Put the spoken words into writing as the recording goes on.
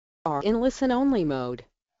are in listen-only mode.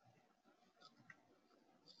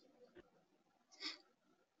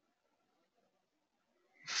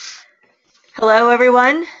 Hello,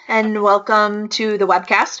 everyone, and welcome to the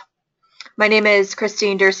webcast. My name is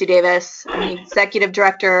Christine Dursey Davis. I'm the Executive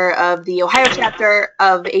Director of the Ohio chapter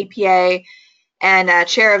of APA and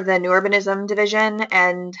Chair of the New Urbanism Division,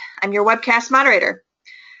 and I'm your webcast moderator.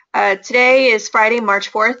 Today is Friday,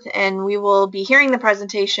 March 4th, and we will be hearing the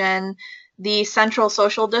presentation, The Central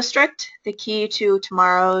Social District, the Key to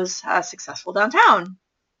Tomorrow's Successful Downtown.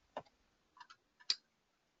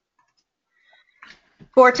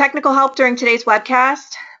 For technical help during today's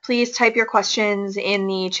webcast, please type your questions in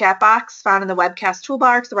the chat box found in the webcast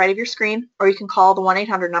toolbar to the right of your screen, or you can call the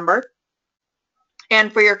 1-800 number.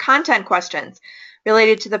 And for your content questions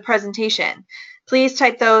related to the presentation, please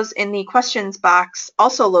type those in the questions box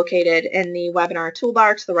also located in the webinar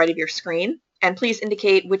toolbar to the right of your screen. And please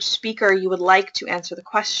indicate which speaker you would like to answer the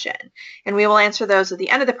question. And we will answer those at the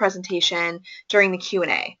end of the presentation during the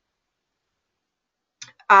Q&A.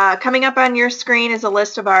 Coming up on your screen is a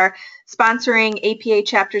list of our sponsoring APA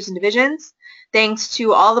chapters and divisions. Thanks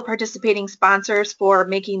to all the participating sponsors for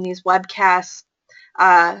making these webcasts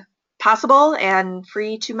possible and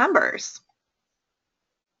free to members.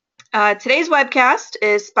 Today's webcast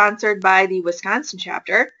is sponsored by the Wisconsin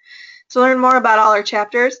chapter. To learn more about all our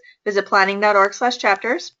chapters, visit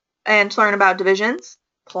planning.org/chapters, and to learn about divisions,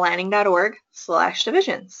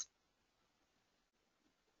 planning.org/divisions.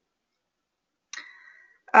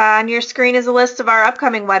 On your screen is a list of our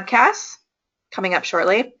upcoming webcasts coming up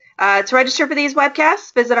shortly. To register for these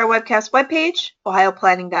webcasts, visit our webcast webpage,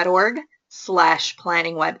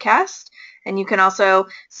 ohioplanning.org/planningwebcast. And you can also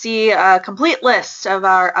see a complete list of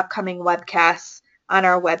our upcoming webcasts on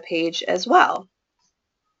our webpage as well.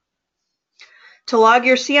 To log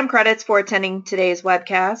your CM credits for attending today's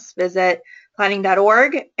webcast, visit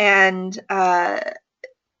planning.org and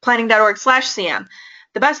planning.org/CM.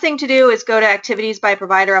 The best thing to do is go to activities by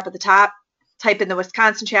provider up at the top, type in the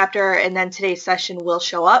Wisconsin chapter, and then today's session will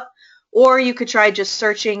show up. Or you could try just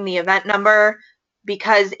searching the event number.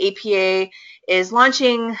 Because APA is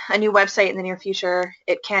launching a new website in the near future,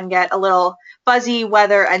 it can get a little fuzzy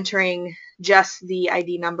whether entering just the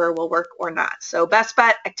ID number will work or not. So best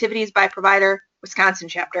bet, activities by provider, Wisconsin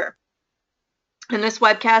chapter. And this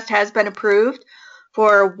webcast has been approved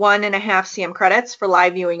for 1.5 CM credits for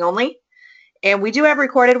live viewing only. And we do have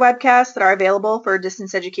recorded webcasts that are available for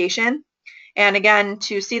distance education. And again,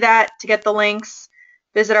 to see that, to get the links,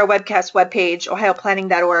 visit our webcast webpage,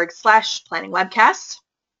 ohioplanning.org/planningwebcast.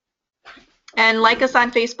 And like us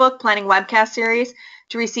on Facebook, Planning Webcast Series,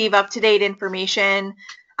 to receive up-to-date information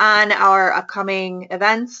on our upcoming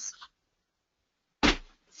events.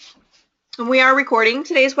 And we are recording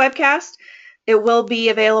today's webcast. It will be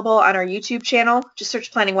available on our YouTube channel. Just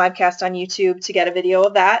search Planning Webcast on YouTube to get a video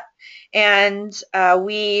of that. And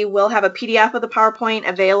we will have a PDF of the PowerPoint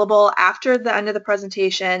available after the end of the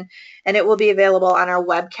presentation, and it will be available on our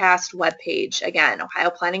webcast webpage. Again,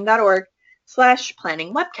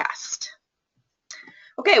 ohioplanning.org/planningwebcast.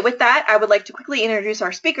 Okay, with that, I would like to quickly introduce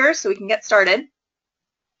our speakers so we can get started.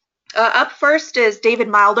 Up first is David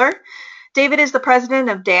Milder. David is the president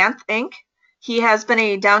of DANTH, Inc. He has been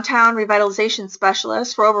a downtown revitalization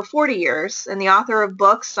specialist for over 40 years and the author of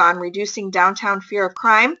books on reducing downtown fear of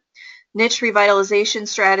crime, niche revitalization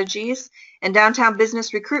strategies, and downtown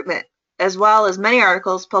business recruitment, as well as many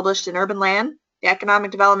articles published in Urban Land, the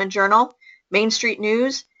Economic Development Journal, Main Street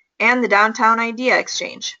News, and the Downtown Idea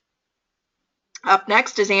Exchange. Up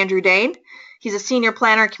next is Andrew Dane. He's a senior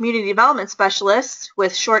planner and community development specialist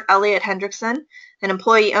with Short Elliott Hendrickson, an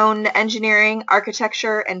employee-owned engineering,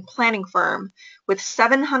 architecture, and planning firm with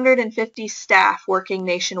 750 staff working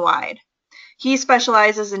nationwide. He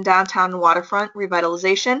specializes in downtown waterfront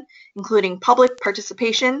revitalization, including public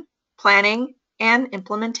participation, planning, and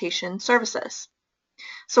implementation services.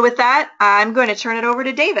 So with that, I'm going to turn it over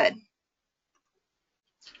to David.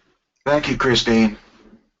 Thank you, Christine.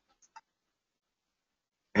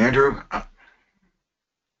 Andrew,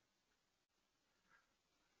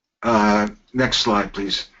 next slide,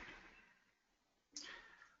 please.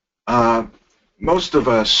 Most of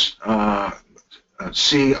us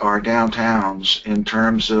see our downtowns in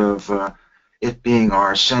terms of it being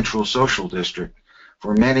our central social district.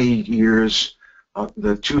 For many years,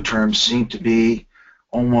 the two terms seem to be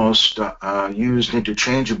almost used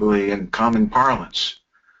interchangeably in common parlance.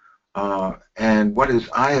 And what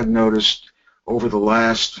I have noticed over the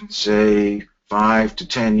last, say, 5 to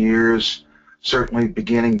 10 years, certainly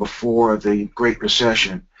beginning before the Great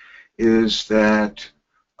Recession, is that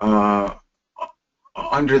under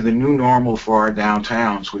the new normal for our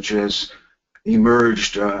downtowns, which has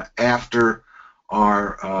emerged after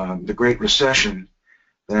the Great Recession,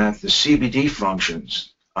 that the CBD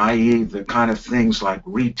functions, i.e. the kind of things like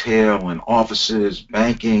retail and offices,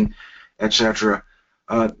 banking, etc.,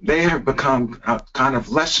 they have become kind of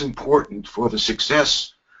less important for the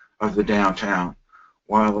success of the downtown,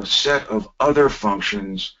 while a set of other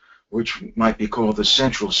functions, which might be called the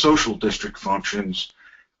central social district functions,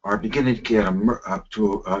 are beginning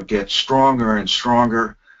to get stronger and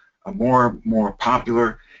stronger, more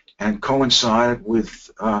popular, and coincide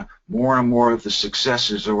with more and more of the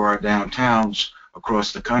successes of our downtowns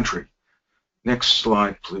across the country. Next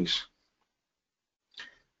slide, please.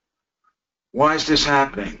 Why is this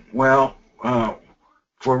happening? Well,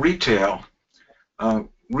 for retail,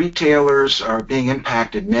 retailers are being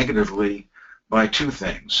impacted negatively by two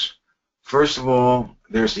things. First of all,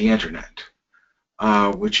 there's the internet,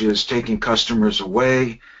 which is taking customers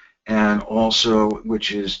away, and also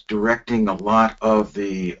which is directing a lot of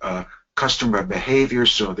the customer behavior,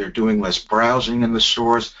 so they're doing less browsing in the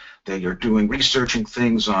stores, they are researching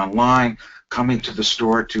things online, coming to the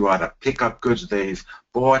store to either pick up goods they've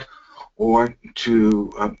bought or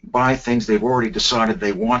to buy things they've already decided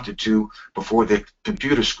they wanted to before the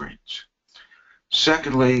computer screens.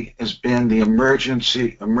 Secondly, has been the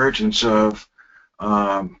emergence of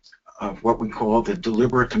what we call the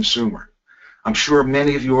deliberate consumer. I'm sure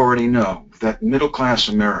many of you already know that middle-class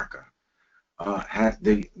America,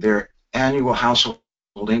 their annual household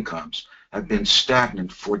incomes have been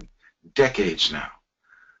stagnant for decades now.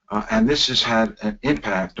 And this has had an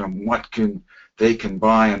impact on what they can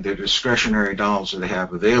buy and their discretionary dollars that they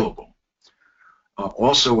have available.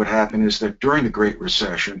 Also what happened is that during the Great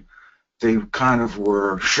Recession, they kind of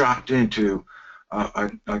were shocked into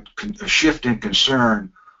a shift in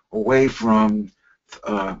concern away from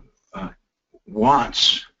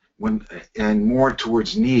wants and more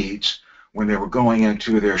towards needs when they were going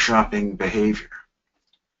into their shopping behavior.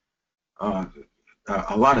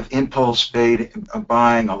 A lot of impulse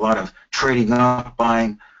buying, a lot of trading up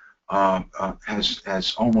buying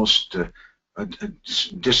has almost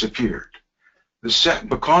disappeared.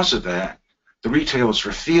 Because of that, the retailers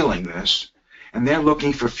are feeling this, and they're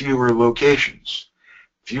looking for fewer locations.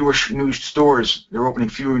 Fewer new stores, they're opening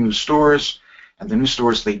fewer new stores, and the new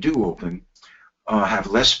stores they do open have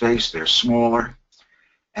less space, they're smaller,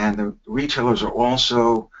 and the retailers are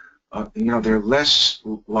also, they're less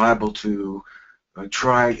liable to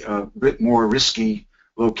try a bit more risky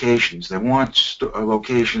locations. They want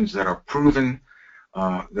locations that are proven,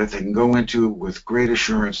 that they can go into with great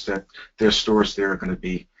assurance that their stores there are going to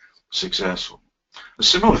be successful. A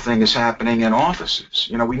similar thing is happening in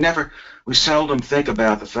offices. We seldom think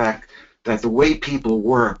about the fact that the way people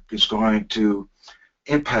work is going to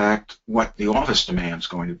impact what the office demand is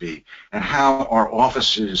going to be and how our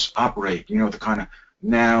offices operate. The kind of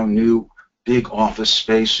now new big office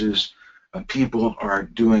spaces. People are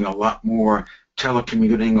doing a lot more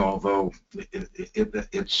telecommuting, although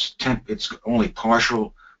it's only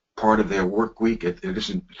partial part of their work week. It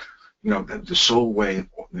isn't, the sole way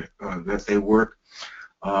that they work.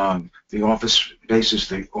 The office spaces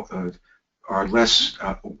they are less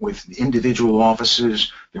with individual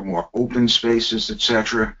offices. They're more open spaces,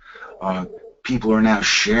 etc. People are now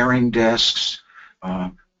sharing desks.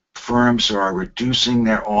 Firms are reducing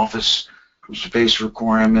their office space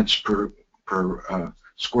requirements per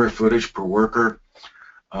square footage per worker,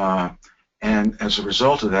 and as a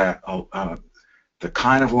result of that, the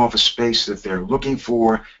kind of office space that they're looking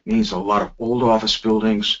for means a lot of old office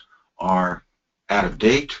buildings are out of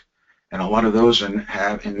date, and a lot of those in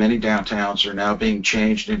many downtowns are now being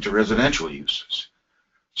changed into residential uses.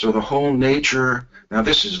 So the whole nature, now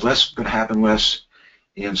this is going to happen less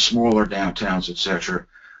in smaller downtowns, etc.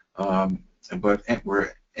 But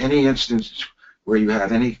where any instance where you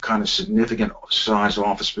have any kind of significant size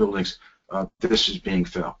office buildings, this is being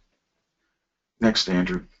felt. Next,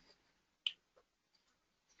 Andrew.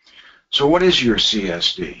 So what is your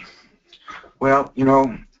CSD? Well,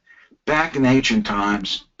 back in ancient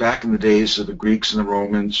times, back in the days of the Greeks and the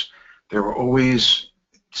Romans, there were always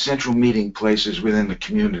central meeting places within the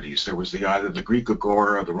communities. There was either the Greek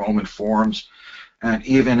agora or the Roman forums, and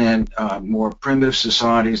even in more primitive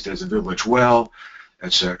societies, there's a village well,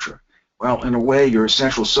 etc. Well, in a way, your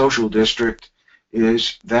central social district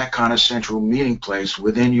is that kind of central meeting place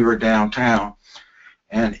within your downtown,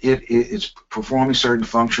 and it is performing certain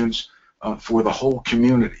functions for the whole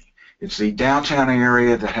community. It's the downtown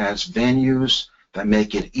area that has venues that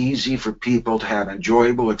make it easy for people to have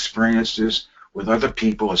enjoyable experiences with other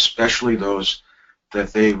people, especially those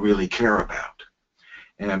that they really care about.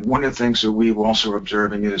 And one of the things that we're also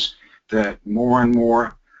observing is that more and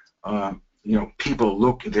more people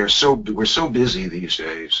look. We're so busy these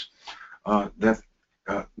days that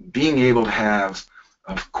being able to have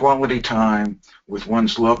quality time with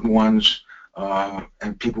one's loved ones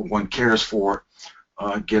and people one cares for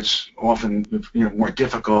gets often more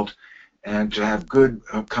difficult, and to have good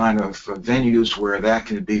kind of venues where that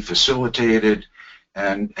can be facilitated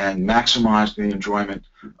and maximize the enjoyment,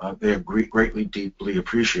 they're greatly, deeply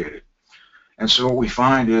appreciated. And so what we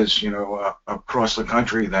find is, across the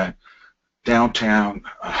country, that downtown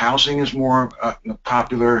housing is more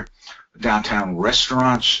popular. Downtown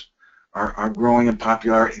restaurants are growing in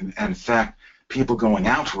popularity. And in fact, people going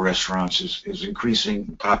out to restaurants is increasing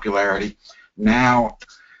in popularity. Now,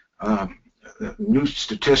 new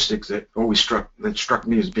statistics that struck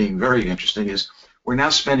me as being very interesting is we're now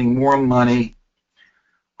spending more money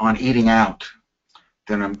on eating out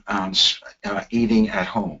than on eating at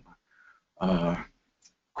home.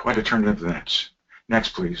 Quite a turn of events. Next,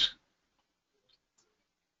 please.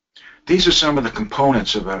 These are some of the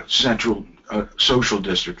components of a central social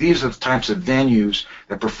district. These are the types of venues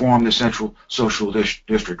that perform the central social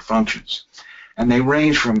district functions. And they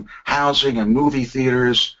range from housing and movie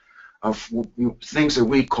theaters, of things that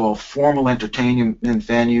we call formal entertainment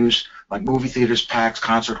venues, like movie theaters, parks,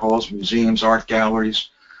 concert halls, museums, art galleries,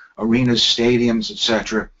 arenas, stadiums,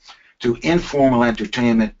 etc., to informal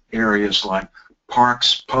entertainment areas like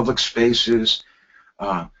parks, public spaces,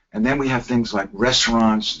 and then we have things like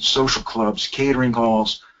restaurants, social clubs, catering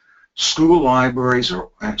halls, school libraries,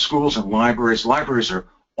 schools and libraries. Libraries are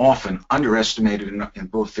often underestimated in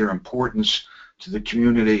both their importance to the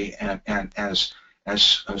community and as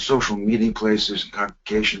social meeting places and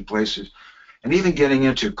congregation places, and even getting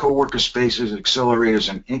into co-worker spaces, accelerators,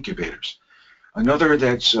 and incubators. Another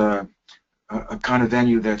that's a kind of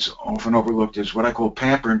venue that's often overlooked is what I call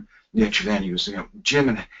pamper niche venues. Gym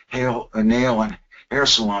and nail and hair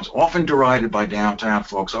salons, often derided by downtown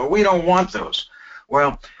folks. Oh, we don't want those.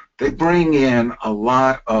 Well, they bring in a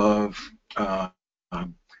lot of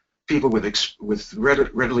people with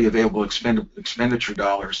readily available expenditure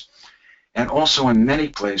dollars, and also in many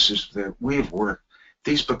places that we've worked,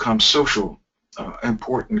 these become social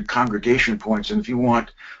important congregation points. And if you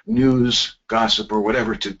want news, gossip, or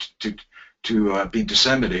whatever to be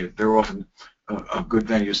disseminated, they're often good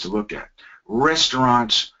venues to look at.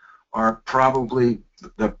 Restaurants are probably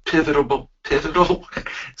the pivotal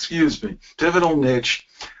niche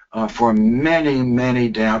for many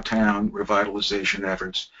downtown revitalization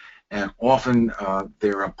efforts, and often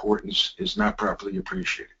their importance is not properly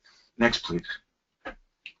appreciated. Next, please.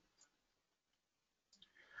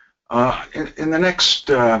 In the next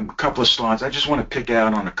couple of slides, I just want to pick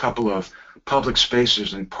out on a couple of public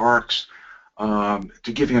spaces and parks to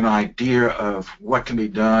give you an idea of what can be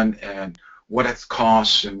done and what it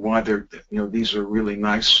costs and why they're, these are really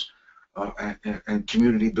nice and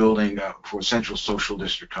community building for central social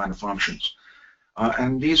district kind of functions.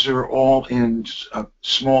 And these are all in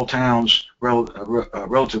small towns,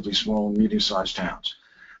 relatively small, medium-sized towns.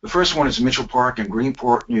 The first one is Mitchell Park in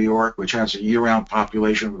Greenport, New York, which has a year-round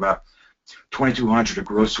population of about 2,200. It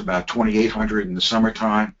grows to about 2,800 in the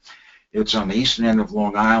summertime. It's on the eastern end of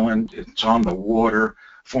Long Island. It's on the water,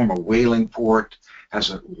 former whaling port, has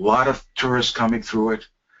a lot of tourists coming through it.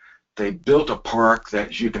 They built a park that,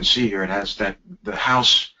 as you can see here, it has the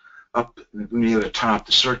house up near the top,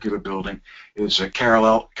 the circular building, is a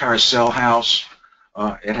carousel house.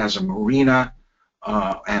 It has a marina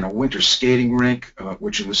and a winter skating rink,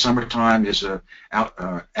 which in the summertime is a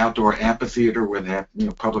outdoor amphitheater where they have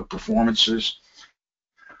public performances.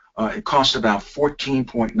 It cost about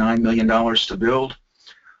 $14.9 million to build,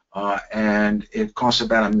 and it costs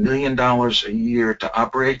about $1 million a year to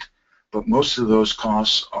operate, but most of those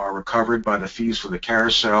costs are recovered by the fees for the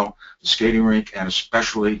carousel, the skating rink, and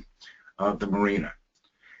especially the marina.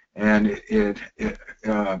 And it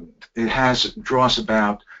draws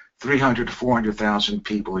about 300,000 to 400,000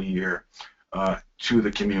 people a year to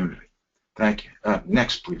the community. Thank you.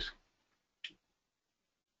 Next, please.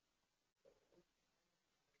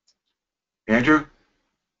 Andrew?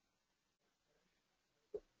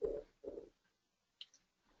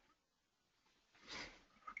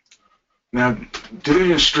 Now,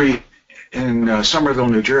 Division Street in Somerville,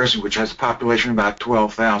 New Jersey, which has a population of about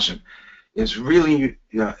 12,000, is really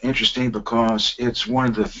interesting because it's one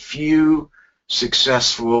of the few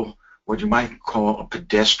successful, what you might call a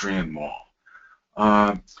pedestrian mall.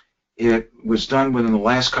 It was done within the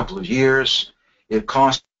last couple of years. It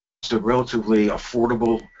cost a relatively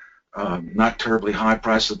affordable, not terribly high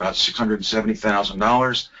price of about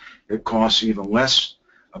 $670,000. It costs even less,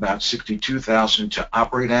 about $62,000 to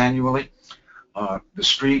operate annually. The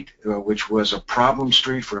street, which was a problem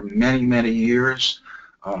street for many, many years,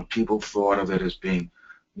 people thought of it as being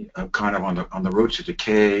kind of on the road to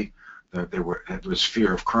decay. There was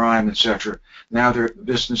fear of crime, etc. Now their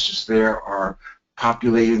businesses there are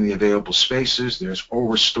populating the available spaces. There's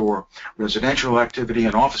over-store residential activity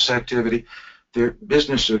and office activity. Their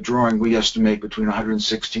businesses are drawing, we estimate, between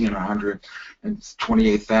 116 and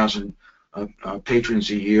 128,000 patrons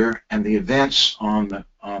a year, and the events on the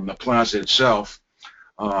plaza itself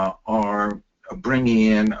are bringing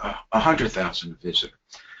in 100,000 visitors.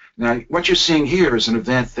 Now, what you're seeing here is an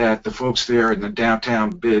event that the folks there in the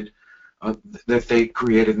downtown bid that they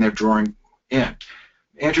created and they're drawing in.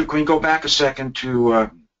 Andrew, can we go back a second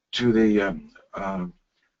to the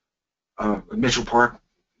Mitchell Park?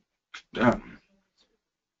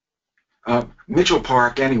 Mitchell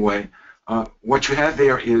Park, anyway, what you have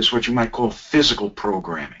there is what you might call physical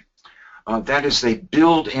programming. That is, they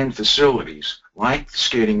build in facilities like the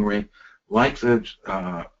skating rink, like the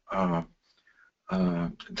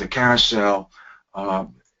carousel,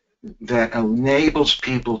 that enables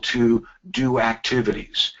people to do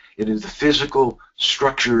activities. It is the physical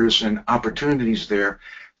structures and opportunities there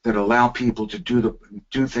that allow people to do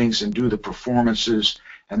things and do the performances,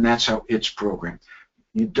 and that's how it's programmed.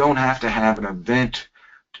 You don't have to have an event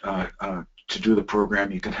to do the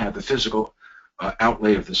program. You can have the physical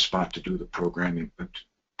outlay of the spot to do the program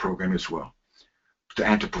as well,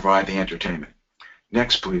 and to provide the entertainment.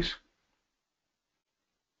 Next, please.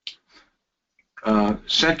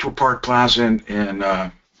 Central Park Plaza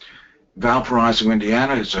in Valparaiso,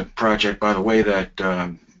 Indiana is a project, by the way, that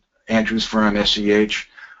Andrew's firm, SEH,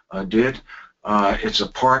 did. It's a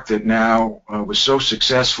park that now was so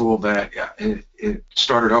successful that it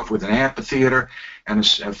started off with an amphitheater, and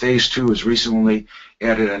phase 2 has recently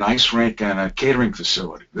added an ice rink and a catering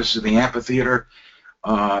facility. This is the amphitheater.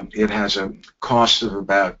 It has a cost of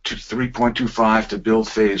about $3.25 to build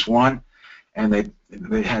phase 1, and they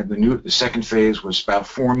had the second phase was about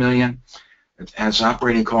 $4 million. It has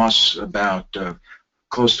operating costs about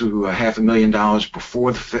close to $500,000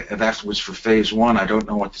 before that was for phase 1. I don't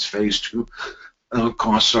know what this phase 2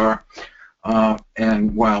 costs are.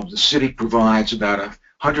 And while the city provides about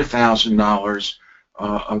 $100,000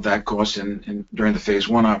 of that cost during the phase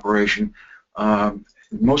 1 operation,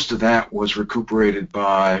 most of that was recuperated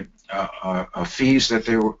by fees that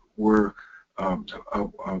they were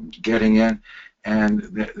getting in, and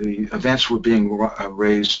the events were being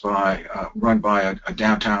run by a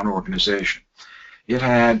downtown organization. It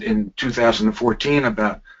had in 2014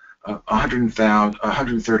 about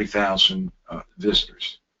 130,000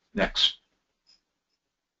 visitors. Next.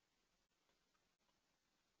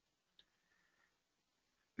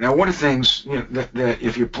 Now, one of the things that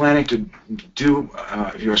if you're planning to do,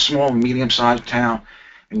 if you're a small and medium-sized town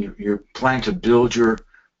and you're planning to build your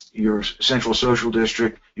central social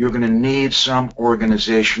district, you're going to need some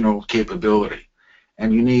organizational capability,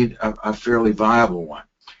 and you need a fairly viable one.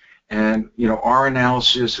 And our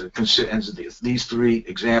analysis, as these 3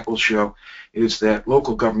 examples show, is that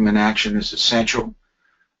local government action is essential,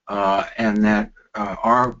 and that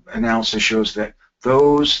our analysis shows that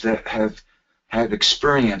those that have had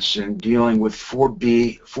experience in dealing with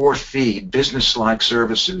 4fee business-like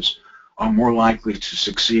services are more likely to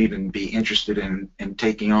succeed and be interested in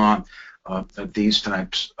taking on these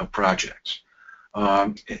types of projects.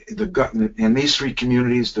 In these 3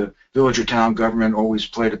 communities, the village or town government always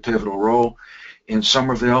played a pivotal role. In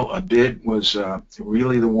Somerville, a bid was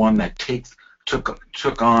really the one that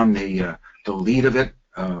took on the lead of it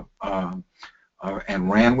and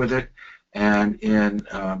ran with it. And in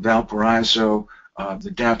Valparaiso,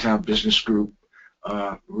 the downtown business group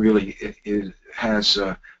really has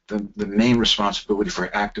the main responsibility for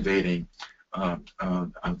activating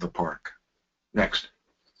the park. Next.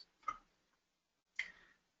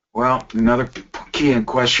 Well, another key in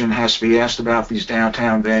question has to be asked about these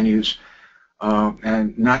downtown venues,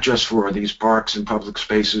 and not just for these parks and public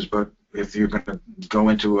spaces, but if you're going to go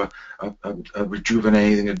into a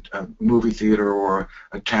rejuvenating a movie theater or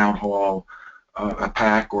a town hall, a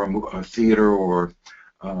PAC or a theater or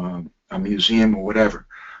a museum or whatever,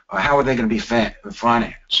 how are they going to be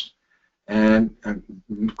financed? And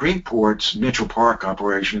Greenport's Mitchell Park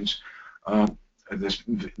operations, this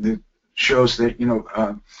shows that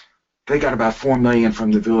they got about $4 million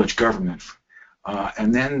from the village government,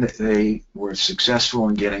 and then they were successful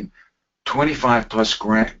in getting 25 plus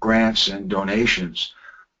grants and donations,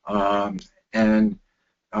 and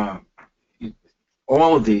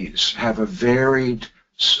all of these have a varied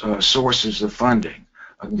sources of funding.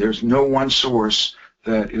 There's no one source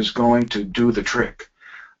that is going to do the trick,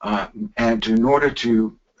 and in order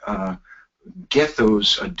to get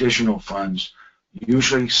those additional funds,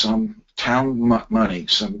 usually some town money.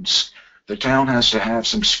 The town has to have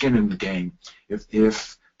some skin in the game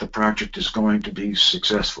if the project is going to be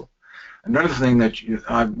successful. Another thing that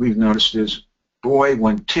we've noticed is, boy,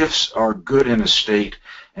 when TIFs are good in a state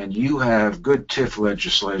and you have good TIF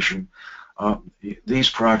legislation, these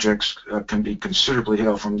projects can be considerably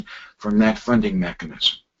helped from that funding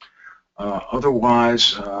mechanism.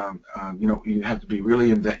 Otherwise, you have to be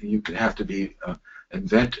really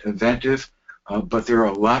inventive, but there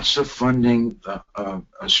are lots of funding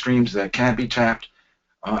streams that can be tapped,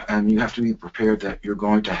 and you have to be prepared that you're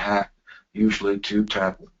going to have usually to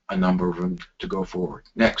tap a number of them to go forward.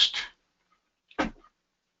 Next.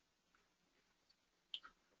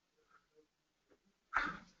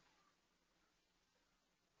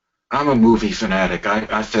 I'm a movie fanatic.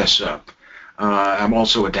 I fess up. I'm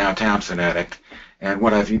also a downtown fanatic, and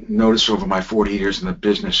what I've noticed over my 40 years in the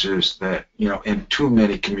business is that, in too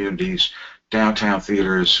many communities, downtown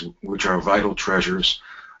theaters, which are vital treasures,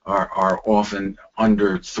 are often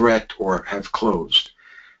under threat or have closed.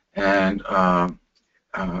 And I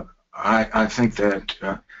think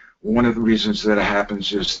that one of the reasons that it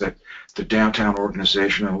happens is that the downtown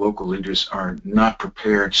organization and local leaders are not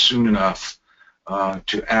prepared soon enough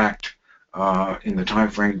to act in the time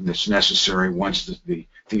frame that's necessary once the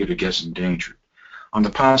theater gets endangered. On the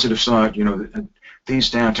positive side, these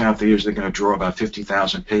downtown theaters are going to draw about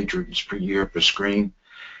 50,000 patrons per year per screen.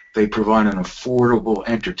 They provide an affordable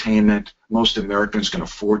entertainment. Most Americans can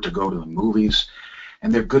afford to go to the movies,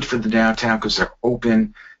 and they're good for the downtown because they're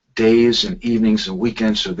open days and evenings and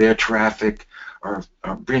weekends, so their traffic are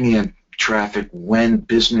bringing in traffic when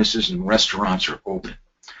businesses and restaurants are open.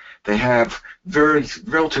 They have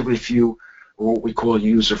relatively few what we call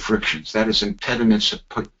user frictions. That is, impediments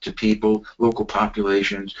put to people, local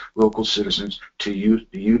populations, local citizens to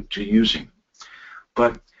using.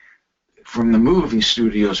 But from the movie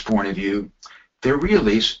studio's point of view, they're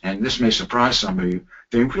really, and this may surprise some of you,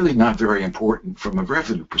 they're really not very important from a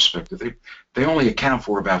revenue perspective. They only account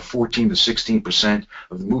for about 14 to 16%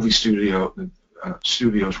 of the movie studio's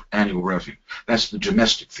annual revenue. That's the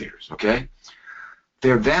domestic theaters, okay?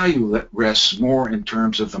 Their value rests more in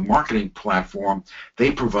terms of the marketing platform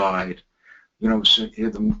they provide. So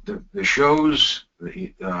the shows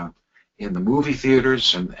in the movie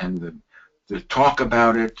theaters and the talk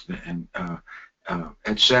about it and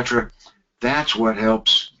etc. That's what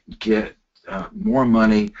helps get more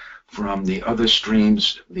money from the other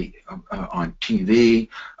streams on TV,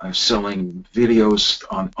 selling videos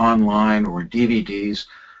online or DVDs,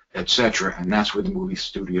 etc. And that's where the movie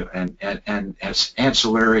studio and as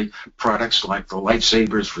ancillary products like the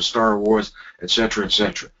lightsabers for Star Wars, etc.,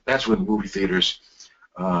 etc. That's where the movie theaters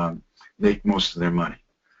make most of their money.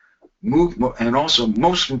 And also,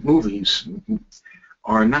 most movies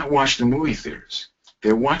are not watched in movie theaters.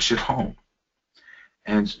 They're watched at home.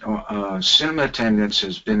 And cinema attendance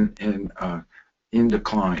has been in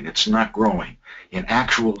decline. It's not growing in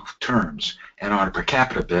actual terms. And on a per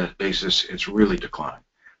capita basis, it's really declined.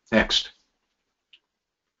 Next.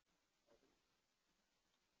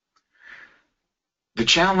 The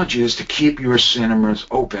challenge is to keep your cinemas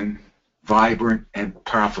open, vibrant, and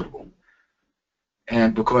profitable.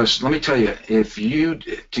 And because, let me tell you,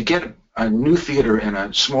 to get a new theater in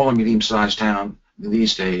a small or medium-sized town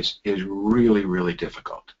these days is really, really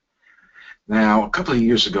difficult. Now, a couple of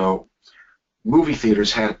years ago, movie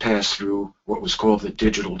theaters had to pass through what was called the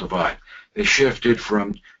digital divide. They shifted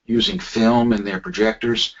from using film in their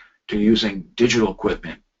projectors to using digital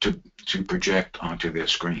equipment to project onto their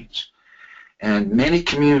screens. And many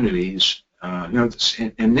communities,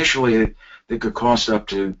 initially they could cost up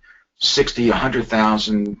to $60,000,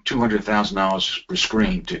 $100,000, $200,000 per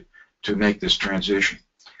screen to make this transition.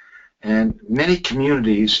 And many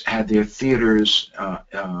communities had their theaters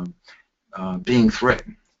being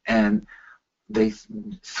threatened. And they,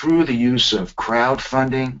 through the use of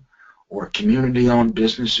crowdfunding or community-owned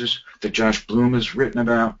businesses that Josh Bloom has written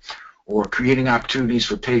about, or creating opportunities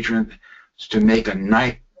for patrons to make a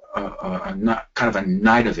night, kind of a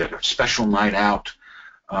night of it, a special night out,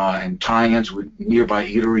 and tie-ins with nearby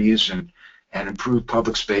eateries and improved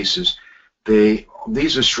public spaces.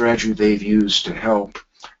 These are strategies they've used to help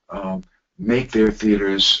make their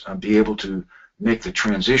theaters be able to make the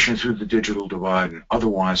transition through the digital divide and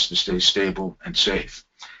otherwise to stay stable and safe.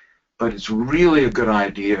 But it's really a good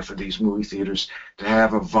idea for these movie theaters to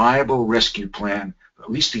have a viable rescue plan, at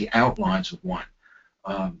least the outlines of one,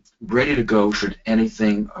 ready to go should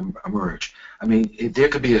anything emerge. I mean, there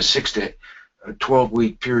could be a 6 to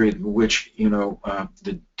 12-week period in which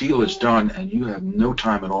the deal is done and you have no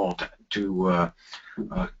time at all to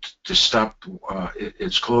stop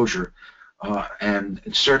its closure, and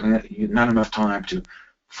it's certainly not enough time to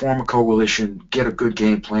form a coalition, get a good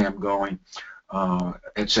game plan going,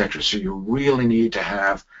 etc. So you really need to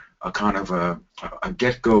have a kind of a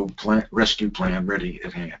get-go plan, rescue plan ready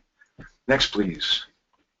at hand. Next, please.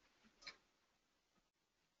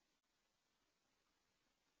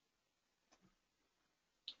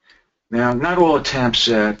 Now, not all attempts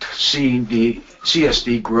at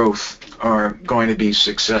CSD growth are going to be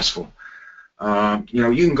successful. You know,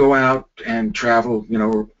 you can go out and travel, you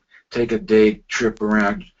know, take a day trip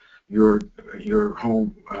around your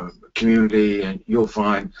home community, and you'll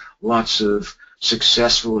find lots of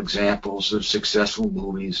successful examples of successful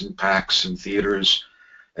movies and packs and theaters,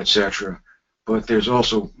 etc. But there's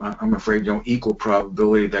also, I'm afraid, you know, equal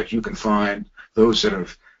probability that you can find those that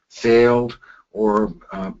have failed, or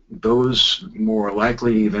those, more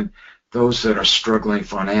likely even, those that are struggling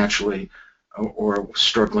financially or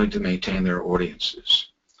struggling to maintain their audiences.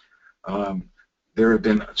 There have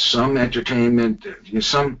been some entertainment,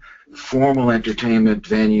 some formal entertainment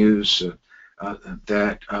venues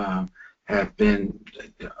that have been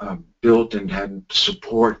built and had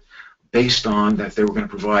support based on that they were going to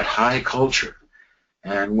provide high culture.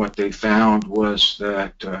 And what they found was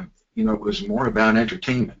that, you know, it was more about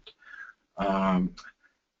entertainment.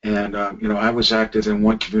 You know, I was active in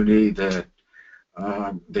one community that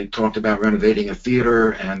they talked about renovating a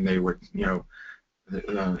theater, and they were, you know,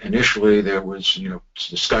 initially there was, you know,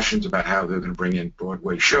 discussions about how they were going to bring in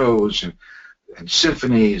Broadway shows and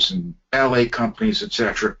symphonies and ballet companies,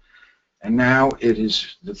 etc. And now it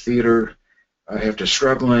is the theater, after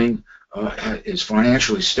struggling, is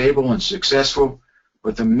financially stable and successful,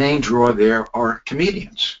 but the main draw there are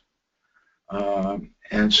comedians.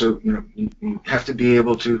 And so, you know, you have to be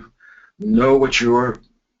able to know what your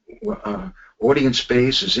audience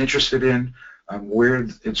base is interested in, where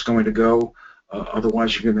it's going to go.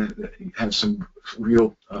 Otherwise, you're going to have some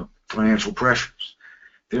real financial pressures.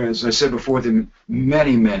 There, as I said before, there are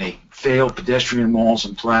many, many failed pedestrian malls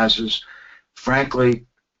and plazas. Frankly,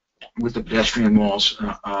 with the pedestrian malls,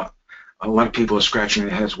 a lot of people are scratching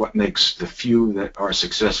their heads what makes the few that are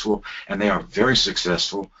successful, and they are very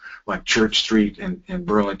successful, like Church Street in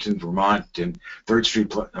Burlington, Vermont, and 3rd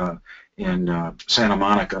Street in Santa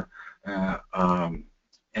Monica.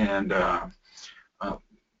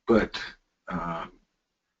 But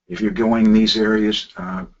if you're going in these areas,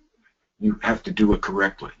 you have to do it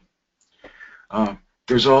correctly.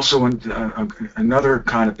 There's also another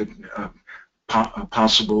kind of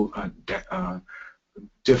possible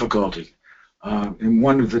difficulty. In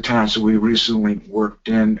one of the towns that we recently worked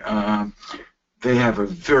in, they have a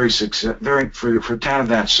for a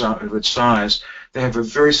town of its size, they have a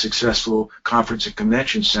very successful conference and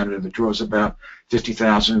convention center that draws about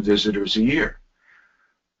 50,000 visitors a year.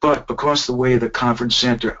 But because the way the conference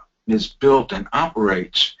center is built and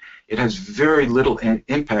operates, it has very little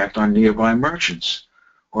impact on nearby merchants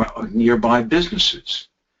or nearby businesses.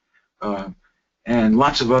 And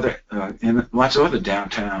lots of other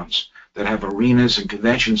downtowns that have arenas and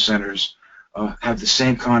convention centers have the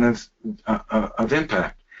same kind of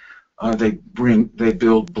impact. They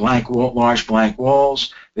build large blank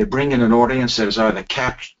walls. They bring in an audience that is either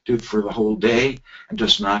captive for the whole day and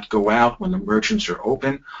does not go out when the merchants are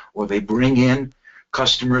open, or they bring in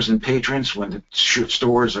customers and patrons when the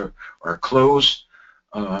stores are closed.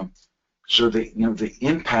 So the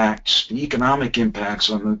impacts, the economic impacts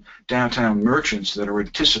on the downtown merchants that are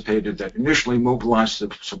anticipated, that initially mobilized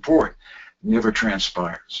the support, never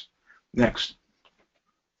transpires. Next.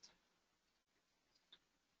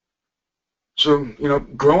 So, you know,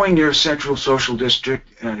 growing your central social district,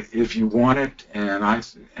 if you want it, and I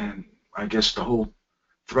guess the whole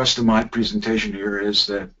thrust of my presentation here is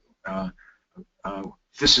that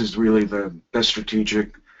this is really the best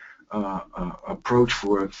strategic approach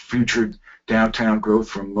for future downtown growth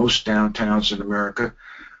from most downtowns in America.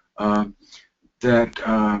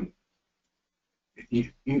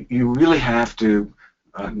 You really have to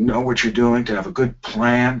know what you're doing, to have a good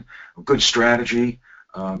plan, a good strategy,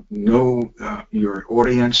 know your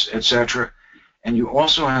audience, etc. And you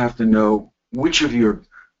also have to know which of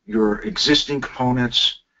your existing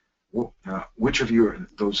components, which of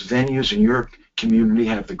those venues in your community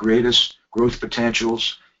have the greatest growth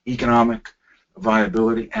potentials, economic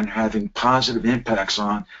viability, and having positive impacts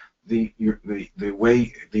on the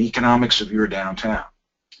economics of your downtown.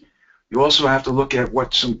 You also have to look at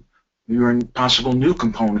what your possible new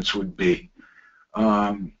components would be,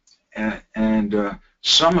 and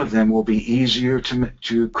some of them will be easier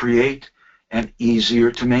to create and easier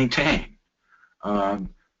to maintain.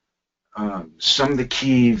 some of the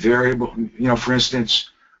key variable, for instance,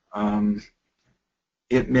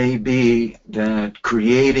 it may be that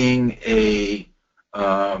creating a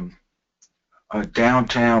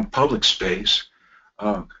downtown public space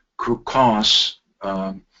costs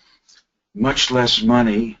much less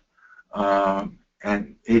money,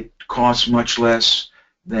 and it costs much less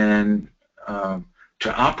than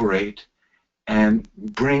to operate, and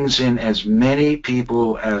brings in as many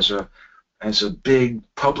people as a big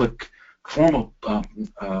public formal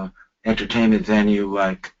entertainment venue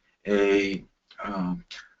like a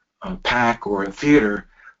PAC or a theater,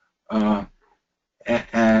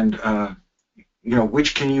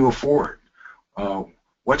 which can you afford?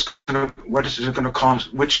 What is it going to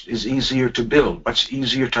cost? Which is easier to build? What's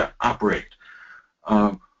easier to operate?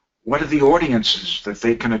 What are the audiences that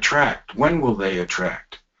they can attract? When will they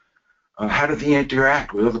attract? How do they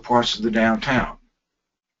interact with other parts of the downtown?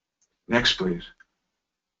 Next, please.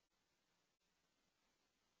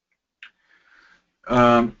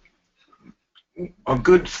 A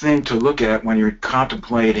good thing to look at when you're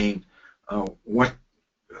contemplating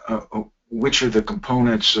which of the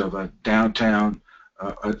components of a downtown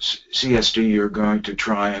CSD you're going to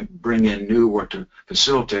try and bring in new or to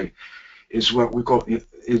facilitate is what we call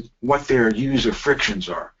what their user frictions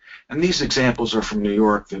are. And these examples are from New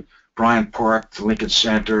York: the Bryant Park, the Lincoln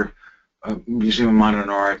Center, Museum of Modern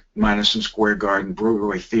Art, Madison Square Garden,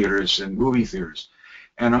 Broadway theaters, and movie theaters.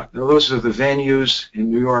 And those are the venues in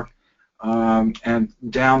New York. And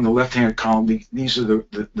down the left-hand column, these are the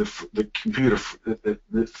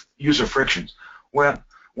user frictions. Well,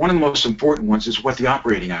 one of the most important ones is what the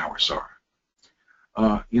operating hours are.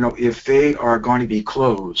 If they are going to be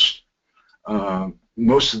closed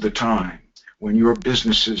most of the time when your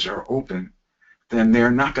businesses are open, then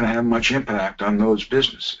they're not going to have much impact on those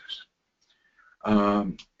businesses.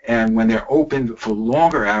 And when they're open for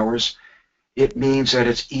longer hours, it means that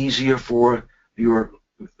it's easier for the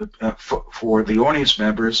audience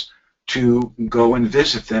members to go and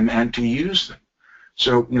visit them and to use them.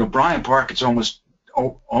 So, Bryant Park, it's almost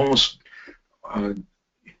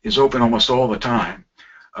is open almost all the time,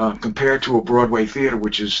 compared to a Broadway theater,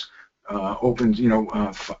 which is open,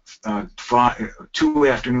 2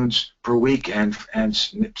 afternoons per week and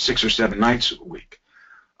 6 or 7 nights a week.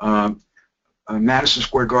 Madison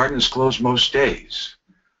Square Garden is closed most days,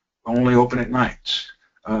 only open at nights.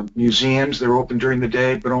 Museums, they're open during the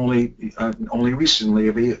day, but only recently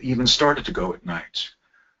have even started to go at nights.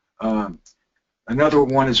 Another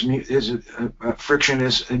one is friction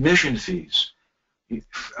is admission fees.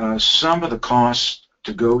 Some of the costs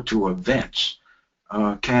to go to events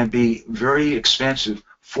can be very expensive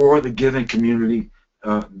for the given community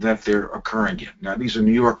that they're occurring in. Now, these are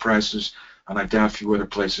New York prices, and I doubt a few other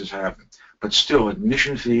places have them. But still,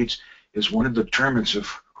 admission fees is one of the determinants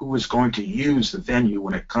of who is going to use the venue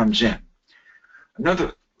when it comes in.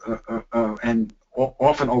 Another and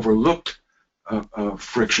often overlooked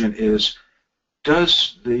friction is,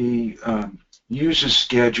 does the user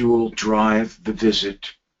schedule drive the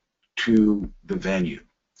visit to the venue?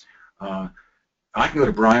 I can go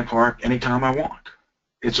to Bryant Park anytime I want.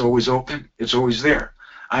 It's always open. It's always there.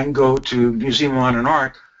 I can go to Museum of Modern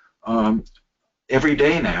Art every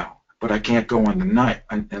day now, but I can't go on the night.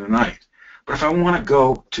 But if I want to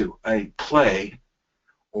go to a play,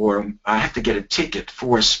 or I have to get a ticket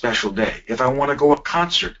for a special day. If I want to go to a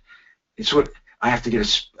concert, it's what I have to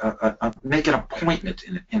get make an appointment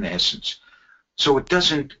in essence. So it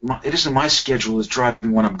isn't my schedule that's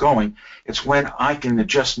driving when I'm going. It's when I can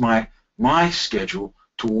adjust my schedule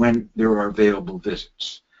to when there are available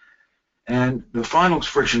visits. And the final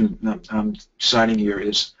friction I'm citing here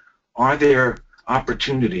is, are there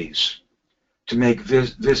opportunities to make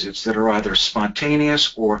visits that are either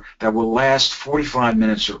spontaneous or that will last 45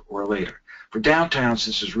 minutes or later? For downtowns,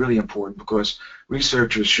 this is really important because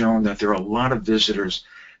research has shown that there are a lot of visitors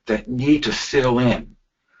that need to fill in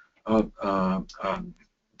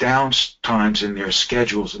downtimes in their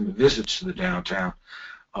schedules and the visits to the downtown.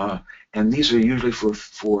 And these are usually for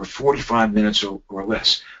 45 minutes or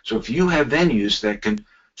less. So if you have venues that can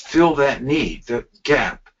fill that need, that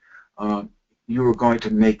gap, you are going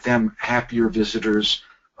to make them happier visitors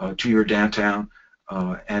to your downtown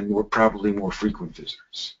and probably more frequent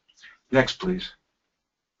visitors. Next, please.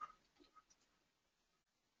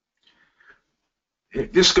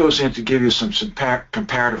 This goes in to give you some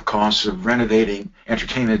comparative costs of renovating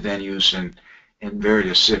entertainment venues in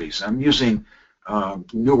various cities. I'm using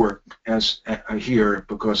Newark as here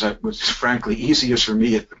because it was frankly easiest for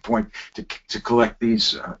me at the point to collect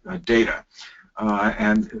these data.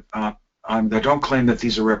 I don't claim that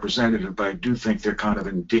these are representative, but I do think they're kind of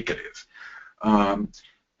indicative.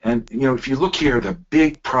 And, you know, if you look here, the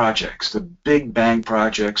big projects, the big bang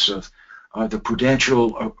projects of the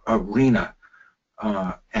Prudential Arena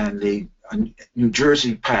and the New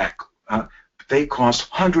Jersey PAC, they cost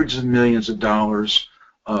hundreds of millions of dollars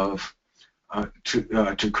to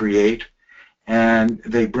create, and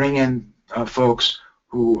they bring in folks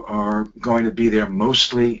who are going to be there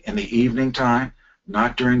mostly in the evening time,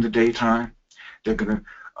 not during the daytime. They're going to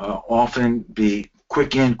often be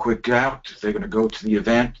quick in, quick out. They're going to go to the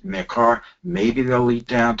event in their car. Maybe they'll eat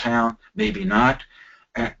downtown, maybe not,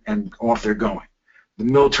 and off they're going. The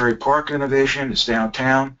military park innovation is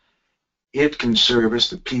downtown. It can service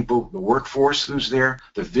the people, the workforce who's there,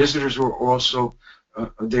 the visitors who are also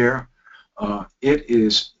there. It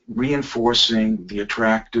is reinforcing the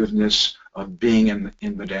attractiveness of being in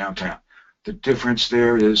the downtown. The difference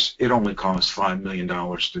there is it only costs $5 million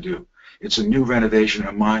to do. It's a new renovation,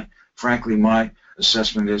 and frankly, my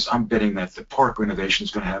assessment is I'm betting that the park renovation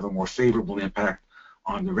is going to have a more favorable impact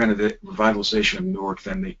on the revitalization of Newark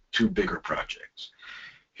than the two bigger projects.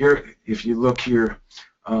 Here, if you look here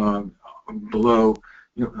below,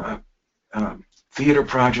 theater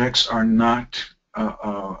projects are not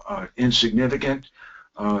insignificant.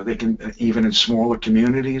 They can, even in smaller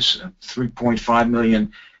communities, 3.5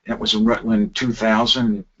 million. That was in Rutland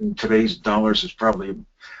 2000. In today's dollars, is probably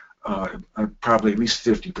at least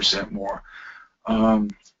 50% more.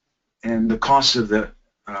 And the cost of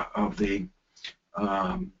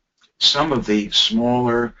some of the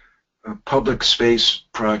smaller public space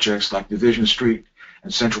projects like Division Street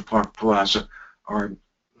and Central Park Plaza are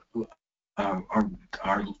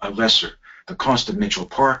lesser. The cost of Mitchell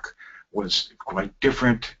Park was quite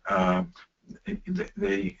different.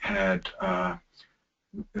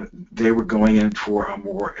 They were going in for a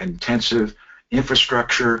more intensive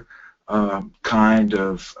infrastructure kind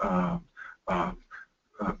of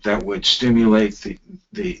that would stimulate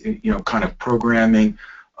the kind of programming,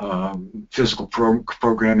 physical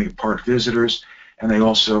programming of park visitors, and they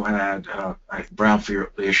also had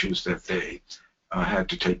brownfield issues that they had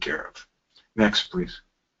to take care of. Next, please.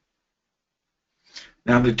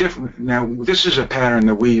 Now, this is a pattern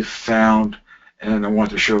that we've found, and I want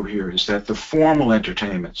to show here, is that the formal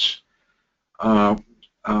entertainments, the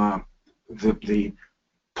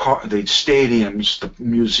stadiums, the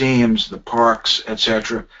museums, the parks,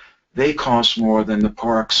 etc., they cost more than the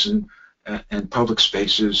parks and public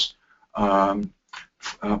spaces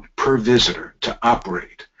per visitor to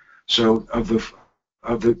operate. So of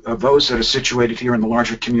those that are situated here in the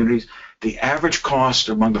larger communities, the average cost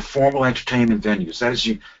among the formal entertainment venues, that is,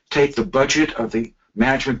 you take the budget of the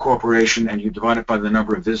management corporation and you divide it by the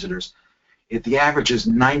number of visitors, the average is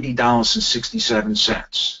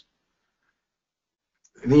 $90.67.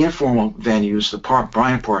 The informal venues, the park,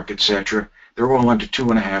 Bryant Park, etc., they're all under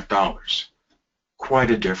 $2.50.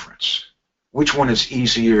 Quite a difference. Which one is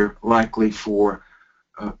easier, likely for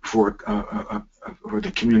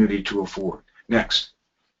the community to afford? Next.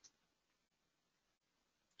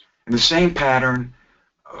 And the same pattern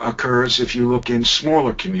occurs if you look in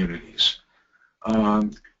smaller communities.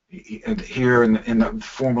 Here in the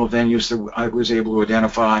formal venues that I was able to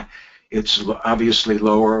identify, it's obviously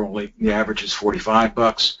lower. Only the average is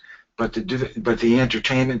 $45, but the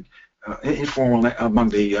entertainment informal among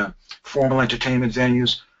the formal entertainment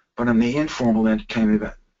venues, but on the informal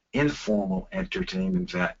entertainment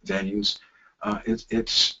venues,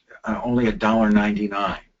 it's only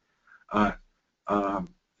 $1.99.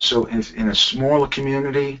 So in a smaller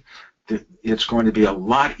community, it's going to be a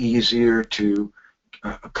lot easier to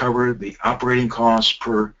cover the operating costs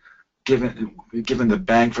given the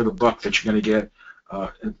bang for the buck that you're going to get.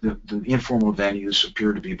 The informal venues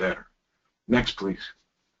appear to be better. Next, please.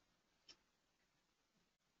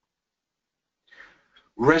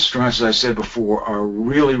 Restaurants, as I said before, are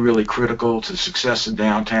really, really critical to success in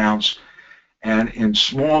downtowns. And in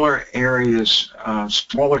smaller areas,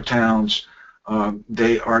 smaller towns,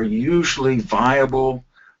 they are usually viable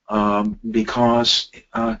because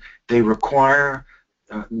they require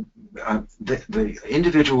the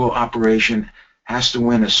individual operation has to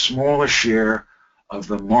win a smaller share of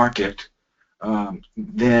the market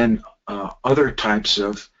than other types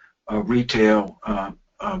of retail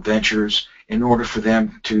ventures in order for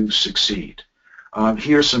them to succeed.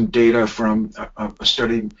 Here's some data from a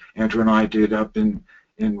study Andrew and I did up in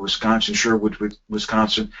Wisconsin, Sherwood,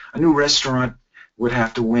 Wisconsin. A new restaurant would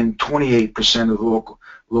have to win 28% of the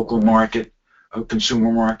local market,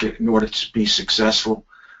 consumer market, in order to be successful.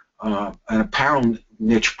 An apparel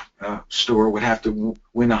niche store would have to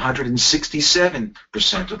win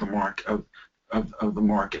 167% of the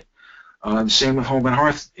market. The same with home and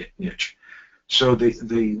hearth niche. So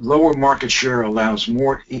the lower market share allows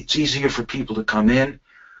more, it's easier for people to come in,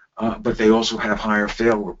 but they also have higher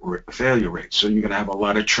failure rates, so you're going to have a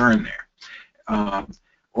lot of churn there.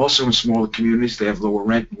 Also in smaller communities, they have lower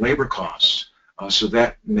rent and labor costs, so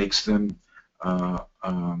that makes them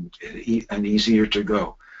an easier to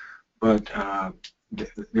go. But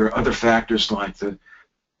there are other factors like the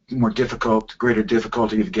greater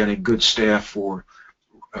difficulty of getting good staff for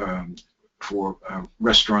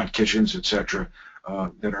restaurant kitchens, etc.,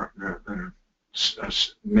 that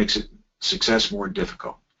makes it success more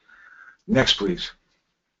difficult. Next, please.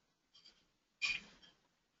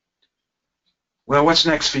 Well, what's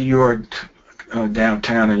next for your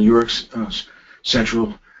downtown and your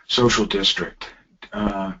central social district?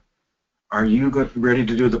 Are you ready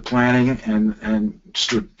to do the planning and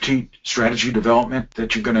strategy development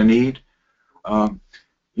that you're going to need?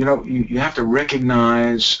 You know, you have to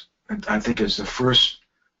recognize, I think, as the first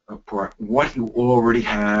part, what you already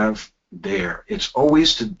have there. It's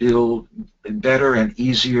always to build better and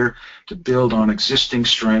easier to build on existing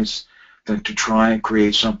strengths than to try and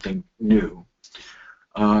create something new.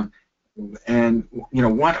 And you know,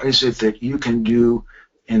 what is it that you can do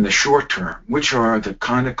in the short term? Which are the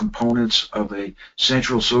kind of components of a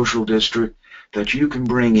central social district that you can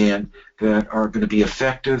bring in that are going to be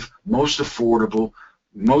effective, most affordable,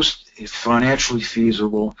 most financially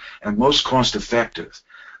feasible, and most cost effective?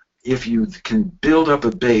 If you can build up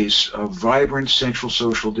a base of vibrant central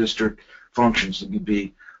social district functions, it could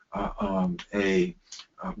be a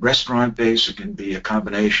restaurant base, it can be a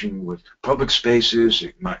combination with public spaces,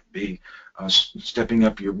 it might be stepping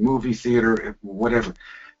up your movie theater, whatever.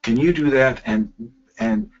 Can you do that, and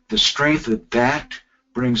the strength that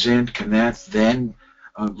brings in, can that then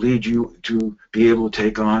lead you to be able to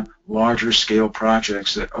take on larger scale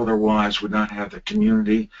projects that otherwise would not have the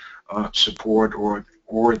community support or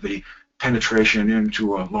the penetration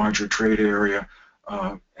into a larger trade area,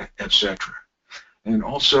 etc. And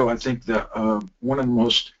also, I think that one of the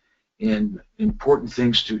most important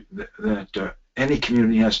things that any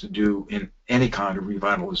community has to do in any kind of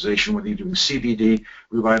revitalization, whether you're doing CBD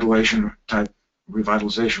revitalization type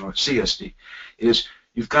revitalization or CSD, is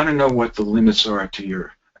you've got to know what the limits are to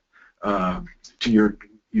your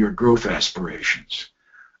growth aspirations.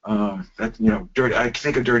 That, you know, I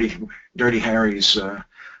think of Dirty Harry's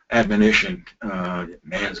admonition: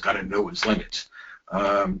 man's got to know his limits.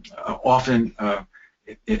 Often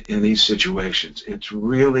in these situations, it's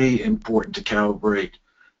really important to calibrate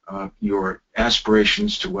your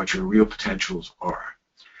aspirations to what your real potentials are.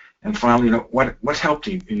 And finally, you know, what help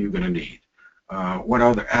are you going to need? What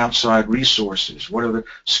other outside resources? What other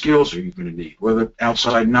skills are you going to need? What other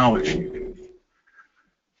outside knowledge are you going to need?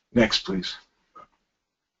 Next, please.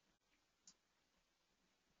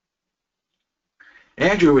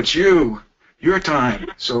 Andrew, it's your time.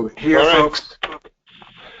 So here, all right, folks.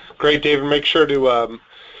 Great, David. Make sure to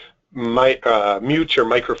mute your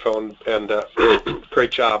microphone, and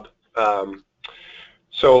great job.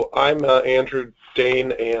 So I'm Andrew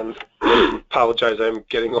Dane, and apologize, I'm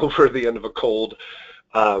getting over the end of a cold,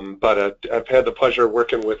 but I've had the pleasure of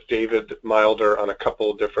working with David Milder on a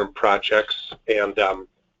couple of different projects, and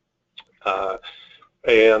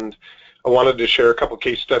I wanted to share a couple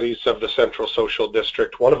case studies of the Central Social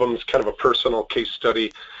District. One of them is kind of a personal case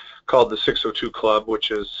study called the 602 Club,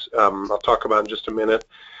 which is I'll talk about in just a minute,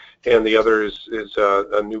 and the other is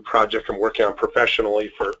a new project I'm working on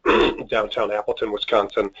professionally for downtown Appleton,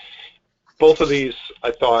 Wisconsin. Both of these,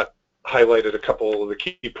 I thought, highlighted a couple of the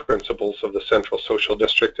key principles of the Central Social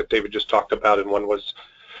District that David just talked about, and one was,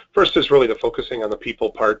 first is really the focusing on the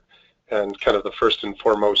people part, and kind of the first and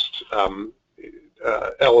foremost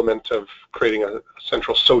element of creating a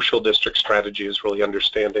central social district strategy is really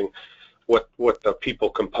understanding what the people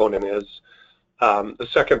component is. The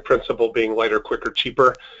second principle being lighter, quicker,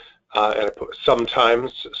 cheaper, and I put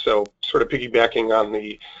sometimes, so sort of piggybacking on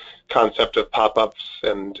the concept of pop-ups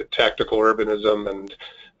and tactical urbanism and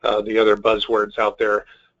the other buzzwords out there.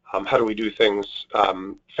 How do we do things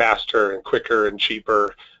faster and quicker and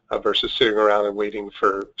cheaper versus sitting around and waiting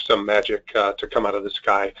for some magic to come out of the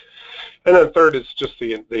sky? And then third is just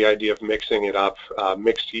the idea of mixing it up,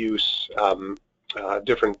 mixed use,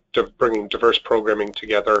 bringing diverse programming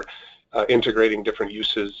together, integrating different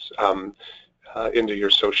uses into your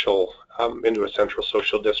social, into a central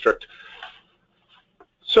social district.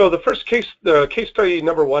 So the first case, the case study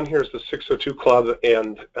number one here is the 602 Club,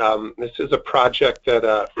 and this is a project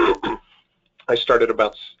that I started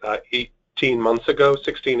about 18 months ago,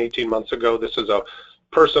 16, 18 months ago. This is a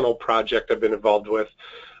personal project I've been involved with.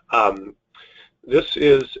 This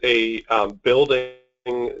is a building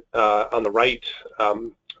on the right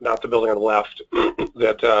not the building on the left,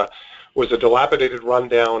 that was a dilapidated,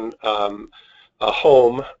 rundown a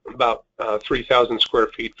home, about 3,000 square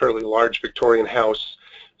feet, fairly large Victorian house.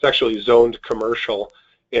 It's actually zoned commercial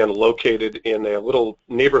and located in a little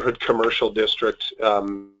neighborhood commercial district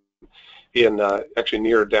in actually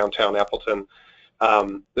near downtown Appleton.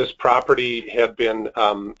 This property had been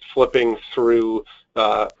flipping through,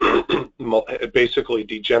 basically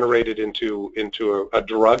degenerated into a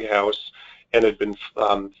drug house, and had been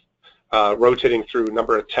rotating through a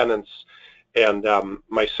number of tenants. And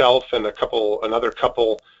myself, my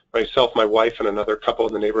wife, and another couple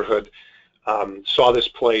in the neighborhood saw this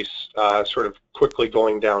place sort of quickly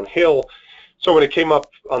going downhill. So when it came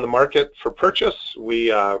up on the market for purchase, we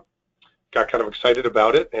got kind of excited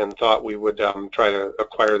about it and thought we would try to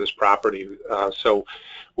acquire this property. So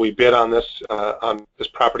we bid on this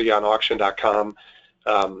property on auction.com.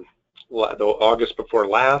 The August before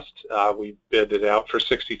last, we bid it out for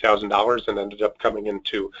 $60,000 and ended up coming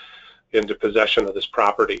into possession of this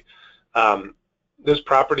property. This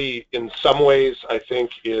property, in some ways, I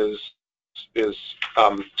think is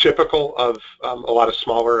typical of a lot of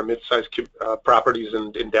smaller and mid-sized properties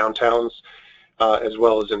in downtowns, as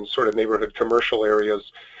well as in sort of neighborhood commercial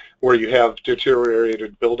areas, where you have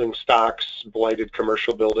deteriorated building stocks, blighted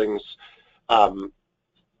commercial buildings, and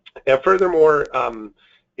furthermore,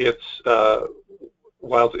 it's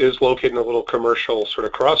while it is located in a little commercial sort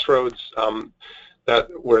of crossroads,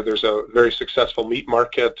 where there's a very successful meat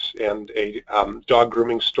market and a dog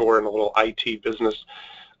grooming store and a little IT business.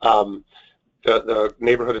 The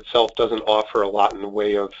neighborhood itself doesn't offer a lot in the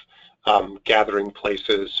way of gathering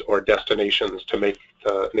places or destinations to make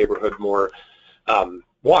the neighborhood more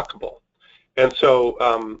walkable. And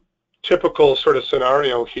so typical sort of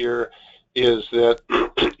scenario here is that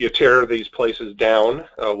you tear these places down,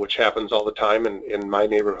 which happens all the time in my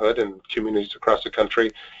neighborhood and communities across the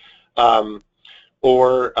country,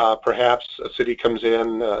 or perhaps a city comes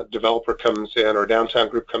in, a developer comes in, or a downtown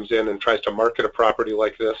group comes in and tries to market a property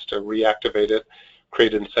like this to reactivate it,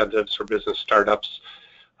 create incentives for business startups.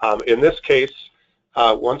 In this case,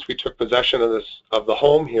 once we took possession of the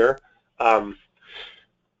home here,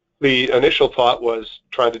 the initial thought was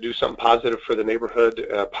trying to do something positive for the neighborhood,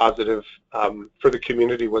 positive for the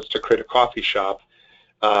community, was to create a coffee shop,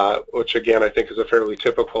 which again I think is a fairly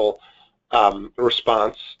typical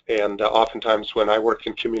response. And oftentimes when I work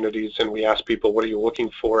in communities and we ask people, what are you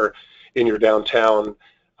looking for in your downtown,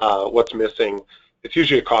 what's missing, it's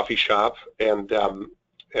usually a coffee shop. And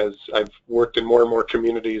as I've worked in more and more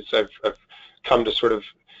communities, I've come to sort of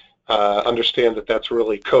understand that that's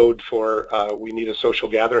really code for we need a social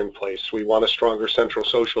gathering place. We want a stronger central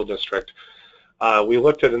social district. We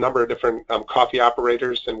looked at a number of different coffee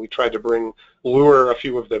operators, and we tried to lure a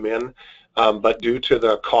few of them in, but due to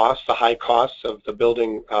the high costs of the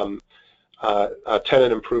building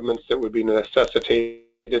tenant improvements that would be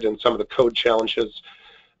necessitated and some of the code challenges,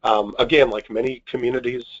 again, like many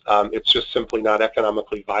communities, it's just simply not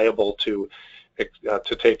economically viable to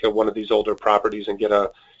take one of these older properties and get a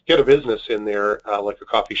business in there, like a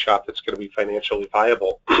coffee shop, that's going to be financially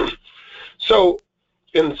viable. So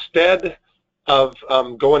instead of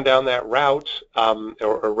going down that route,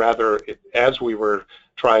 or rather, as we were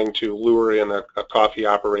trying to lure in a coffee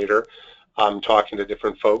operator, talking to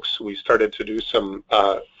different folks, we started to just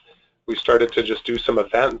do some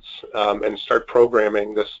events and start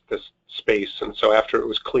programming this space. And so after it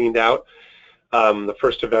was cleaned out, the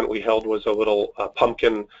first event we held was a little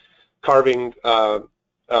pumpkin carving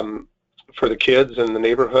for the kids in the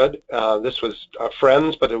neighborhood. This was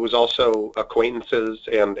friends, but it was also acquaintances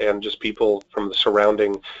and just people from the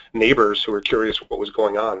surrounding neighbors who were curious what was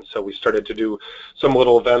going on. So we started to do some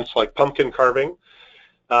little events like pumpkin carving.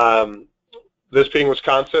 This being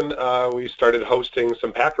Wisconsin, we started hosting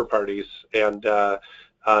some Packer parties and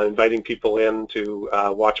inviting people in to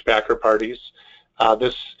watch Packer parties.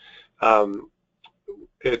 After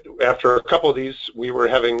a couple of these, we were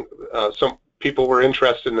having some people were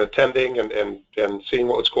interested in attending and seeing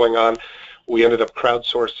what was going on. We ended up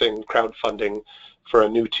crowdfunding for a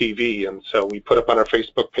new TV, and so we put up on our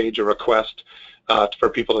Facebook page a request for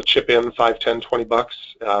people to chip in $5, $10,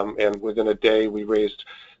 $20, and within a day we raised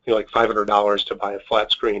like $500 to buy a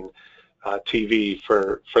flat screen TV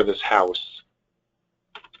for this house.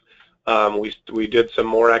 We did some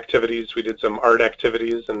more activities. We did some art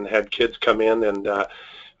activities and had kids come in and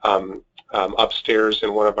upstairs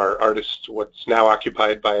in one of our artists, what's now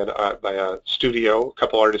occupied by a studio, a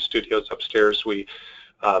couple artist studios upstairs. We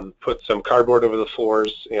put some cardboard over the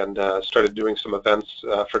floors and started doing some events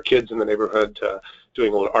for kids in the neighborhood,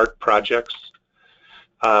 doing little art projects.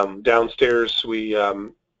 Downstairs, we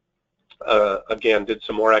again, did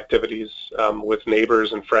some more activities with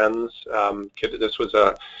neighbors and friends. This was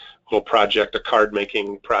a little project, a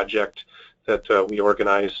card-making project that we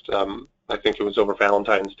organized. I think it was over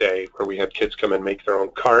Valentine's Day, where we had kids come and make their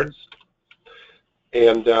own cards.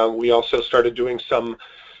 And we also started doing some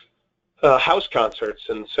house concerts,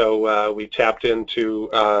 and so we tapped into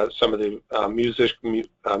some of the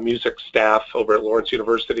music staff over at Lawrence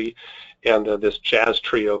University, and this jazz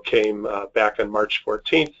trio came back on March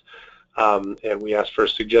 14th, and we asked for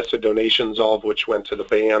suggested donations, all of which went to the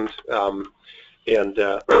band, and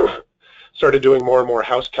started doing more and more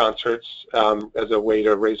house concerts as a way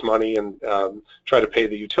to raise money and try to pay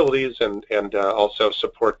the utilities and also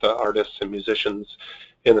support the artists and musicians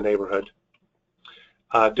in the neighborhood.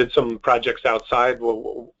 Did some projects outside.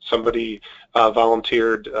 Well, somebody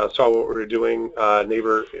volunteered, saw what we were doing. A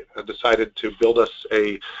neighbor decided to build us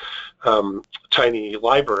a tiny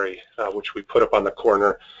library, which we put up on the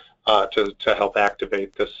corner to help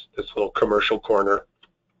activate this little commercial corner.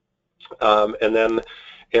 And then,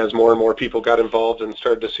 as more and more people got involved and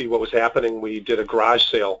started to see what was happening, we did a garage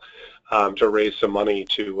sale to raise some money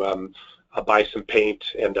to buy some paint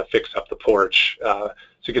and fix up the porch. So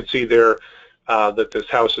you can see there that this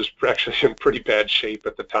house is actually in pretty bad shape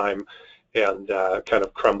at the time and kind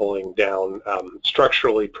of crumbling down.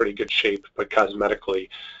 Structurally pretty good shape, but cosmetically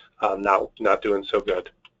not doing so good.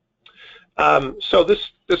 So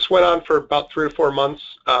this went on for about 3 or 4 months,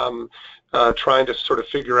 trying to sort of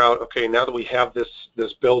figure out, okay, now that we have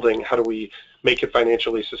this building, how do we make it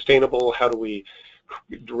financially sustainable? How do we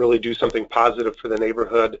really do something positive for the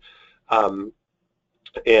neighborhood?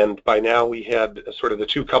 And by now we had sort of the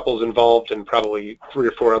 2 couples involved and probably 3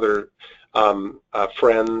 or 4 other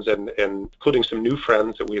friends and including some new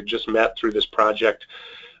friends that we had just met through this project.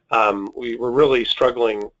 We were really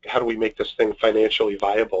struggling, how do we make this thing financially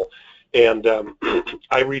viable? And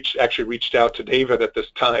I actually reached out to David at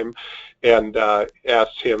this time and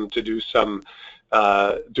asked him to do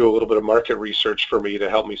a little bit of market research for me to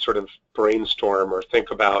help me sort of brainstorm or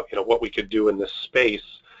think about, what we could do in this space.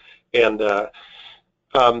 And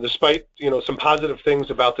despite, some positive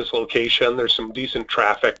things about this location, there's some decent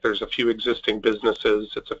traffic. There's a few existing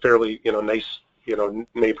businesses. It's a fairly, nice,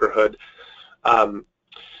 neighborhood.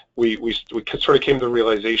 We sort of came to the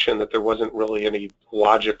realization that there wasn't really any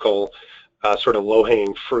logical sort of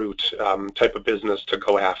low-hanging fruit type of business to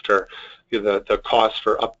go after. The cost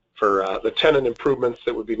for the tenant improvements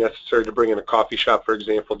that would be necessary to bring in a coffee shop, for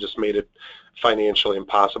example, just made it financially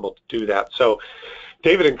impossible to do that. So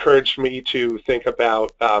David encouraged me to think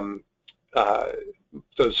about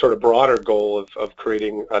the sort of broader goal of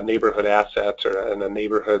creating a neighborhood asset and a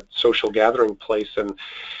neighborhood social gathering place, and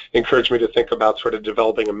encouraged me to think about sort of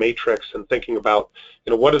developing a matrix and thinking about,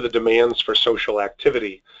 what are the demands for social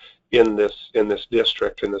activity in this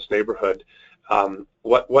district, in this neighborhood.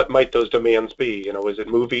 What might those demands be? Is it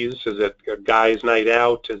movies? Is it a guy's night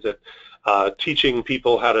out? Is it teaching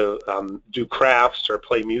people how to do crafts or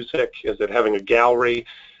play music? Is it having a gallery?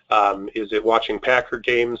 Is it watching Packer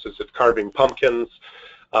games? Is it carving pumpkins?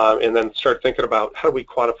 And then start thinking about, how do we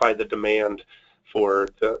quantify the demand for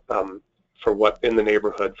what in the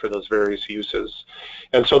neighborhood for those various uses.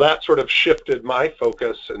 And so that sort of shifted my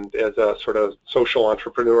focus, and as a sort of social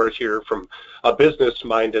entrepreneur here, from a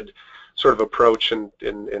business-minded sort of approach in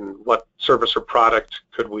what service or product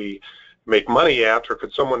could we make money at, or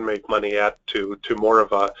could someone make money at, to more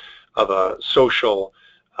of a social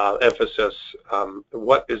emphasis.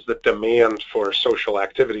 What is the demand for social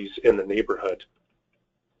activities in the neighborhood?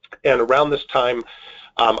 And around this time,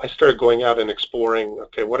 I started going out and exploring,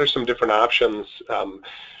 okay, what are some different options?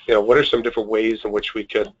 What are some different ways in which we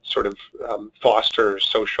could sort of foster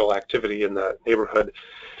social activity in the neighborhood?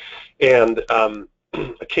 And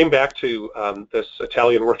I came back to this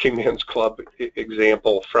Italian Working Man's Club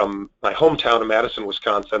example from my hometown of Madison,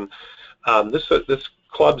 Wisconsin. This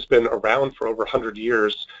club's been around for over 100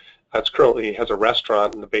 years. It currently has a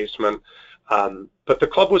restaurant in the basement. But the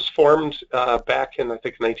club was formed back in, I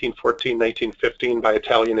think, 1914, 1915 by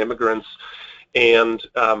Italian immigrants. And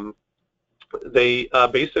they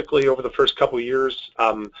basically, over the first couple of years,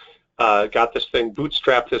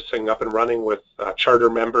 bootstrapped this thing up and running with charter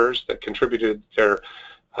members that contributed their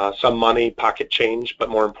some money, pocket change, but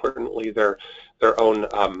more importantly, their own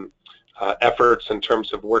efforts in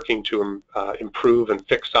terms of working to improve and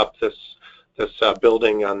fix up this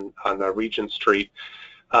building on Regent Street.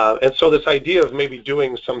 And so this idea of maybe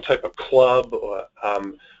doing some type of club or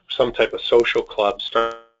some type of social club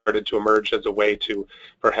started to emerge as a way to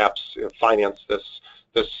perhaps finance this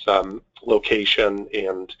location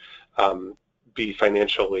and be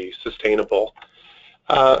financially sustainable.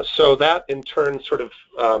 So that in turn sort of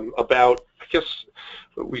about, I guess,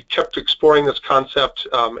 we kept exploring this concept,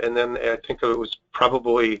 and then I think it was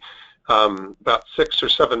probably about 6 or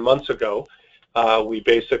 7 months ago, we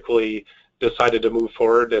basically decided to move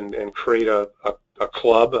forward and create a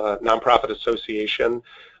club, a nonprofit association.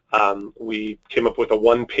 We came up with a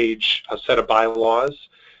one-page set of bylaws.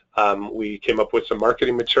 We came up with some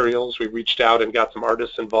marketing materials. We reached out and got some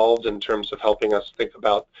artists involved in terms of helping us think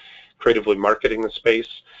about creatively marketing the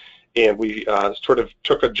space. And we sort of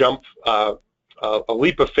took a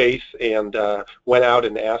leap of faith and went out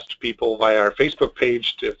and asked people via our Facebook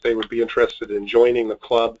page if they would be interested in joining the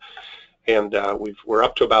club. And we're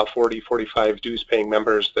up to about 45 dues-paying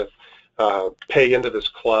members that pay into this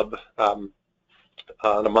club on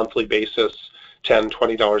a monthly basis, $10,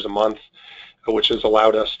 $20 a month, which has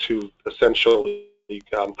allowed us to essentially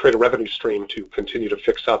create a revenue stream to continue to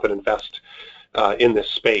fix up and invest in this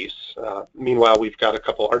space. Meanwhile, we've got a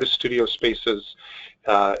couple artist studio spaces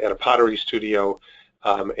and a pottery studio,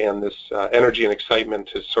 and this energy and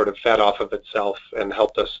excitement has sort of fed off of itself and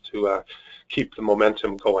helped us to keep the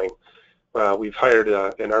momentum going. We've hired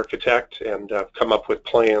an architect and come up with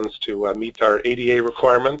plans to meet our ADA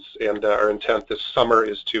requirements, and our intent this summer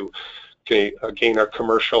is to gain our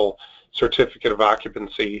commercial certificate of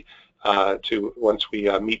occupancy once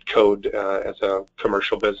we meet code as a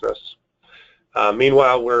commercial business.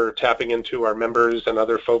 Meanwhile, we're tapping into our members and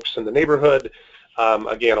other folks in the neighborhood.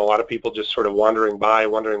 Again, a lot of people just sort of wandering by,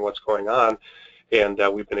 wondering what's going on, and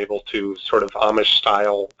we've been able to sort of Amish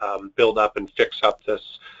style build up and fix up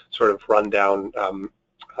this sort of rundown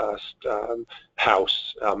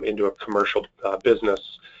house into a commercial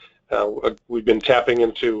business. We've been tapping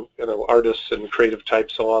into artists and creative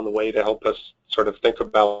types along the way to help us sort of think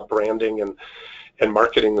about branding and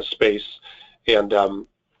marketing the space, and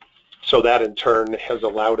so that in turn has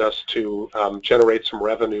allowed us to generate some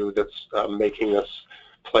revenue that's making this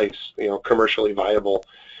place, commercially viable.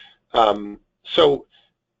 So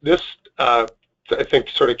this, I think,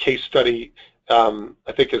 sort of case study, I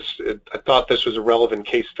thought this was a relevant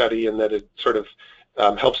case study in that it sort of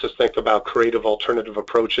helps us think about creative alternative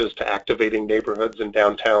approaches to activating neighborhoods and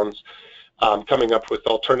downtowns, coming up with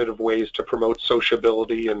alternative ways to promote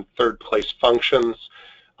sociability and third place functions,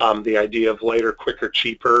 the idea of lighter, quicker,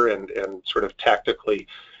 cheaper, and sort of tactically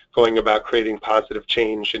going about creating positive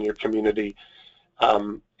change in your community,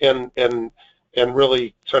 and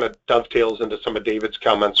really sort of dovetails into some of David's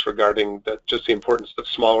comments regarding just the importance of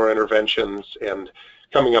smaller interventions and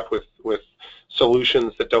coming up with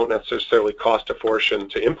solutions that don't necessarily cost a fortune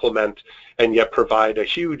to implement and yet provide a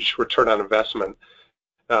huge return on investment.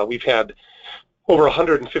 We've had over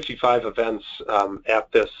 155 events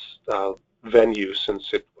at this venue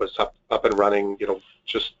since it was up and running,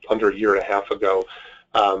 just under a year and a half ago.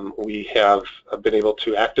 We have been able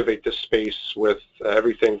to activate this space with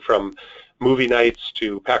everything from movie nights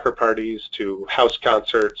to Packer parties to house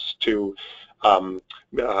concerts to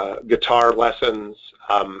guitar lessons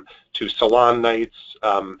to salon nights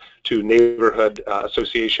to neighborhood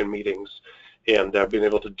association meetings, and being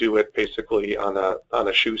able to do it basically on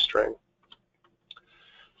a shoestring.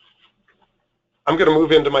 I'm going to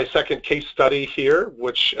move into my second case study here,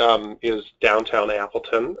 which is downtown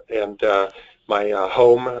Appleton and my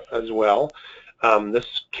home as well.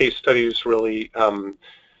 This case study is really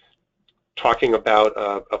talking about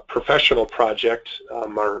a professional project.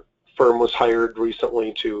 Our firm was hired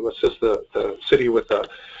recently to assist the city with a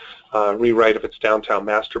rewrite of its downtown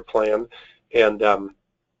master plan, and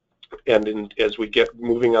as we get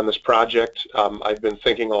moving on this project, I've been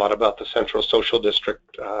thinking a lot about the Central Social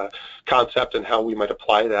District concept and how we might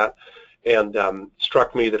apply that, and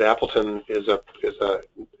struck me that Appleton is a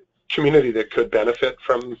community that could benefit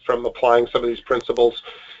from applying some of these principles.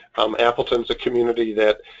 Appleton's a community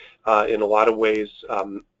that in a lot of ways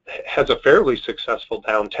has a fairly successful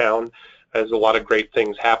downtown, has a lot of great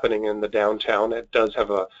things happening in the downtown. It does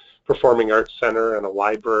have a performing arts center and a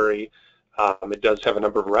library. It does have a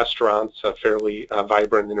number of restaurants, a fairly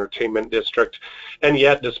vibrant entertainment district, and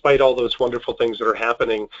yet, despite all those wonderful things that are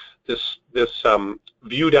happening, this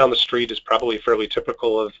view down the street is probably fairly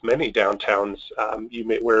typical of many downtowns.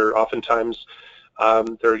 Where oftentimes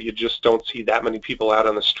you just don't see that many people out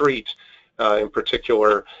on the street, in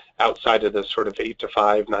particular outside of the sort of 8 to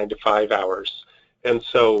 5, 9 to 5 hours, and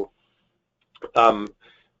so.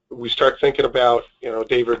 We start thinking about,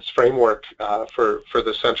 David's framework for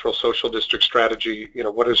the Central Social District strategy.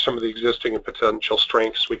 What are some of the existing and potential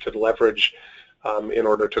strengths we could leverage in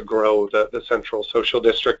order to grow the Central Social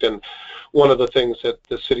District? And one of the things that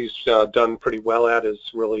the city's done pretty well at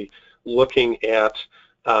is really looking at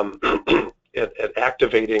at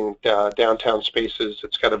activating downtown spaces.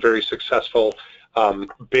 It's got a very successful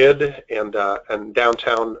bid and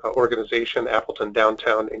downtown organization, Appleton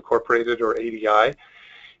Downtown Incorporated, or ADI.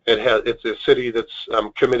 It's a city that's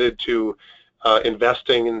committed to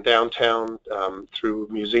investing in downtown through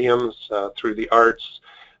museums, through the arts,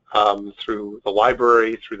 through the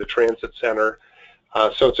library, through the transit center.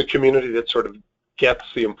 So it's a community that sort of gets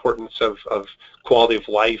the importance of quality of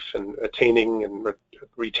life and attaining and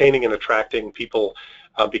retaining and attracting people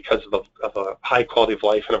because of a high quality of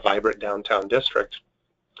life in a vibrant downtown district.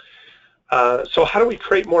 So how do we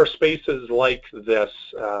create more spaces like this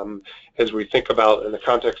as we think about in the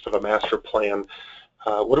context of a master plan?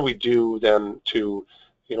 What do we do then to,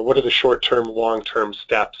 what are the short-term, long-term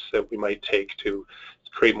steps that we might take to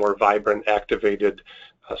create more vibrant, activated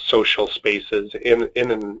social spaces in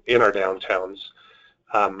our downtowns?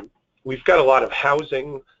 We've got a lot of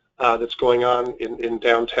housing that's going on in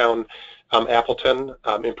downtown Appleton,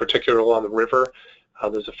 in particular along the river.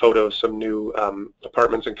 There's a photo of some new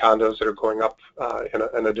apartments and condos that are going up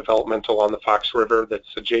in a development along the Fox River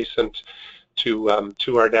that's adjacent to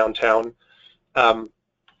our downtown.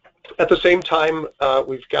 At the same time,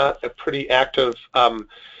 we've got a pretty active,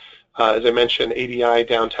 as I mentioned, ADI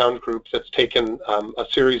downtown group that's taken a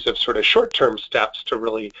series of sort of short-term steps to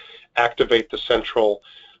really activate the central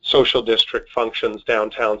social district functions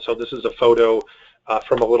downtown. So this is a photo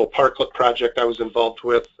from a little parklet project I was involved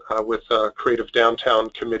with a Creative Downtown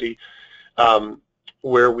Committee,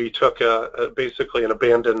 where we took basically an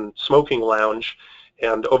abandoned smoking lounge,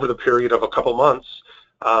 and over the period of a couple months,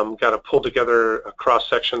 got to pull together a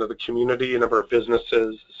cross-section of the community, a number of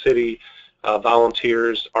businesses, city,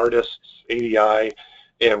 volunteers, artists, ADI,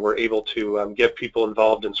 and we're able to get people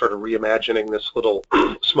involved in sort of reimagining this little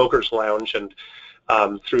smokers lounge, and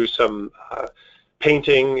through some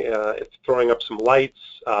painting, throwing up some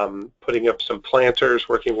lights, putting up some planters,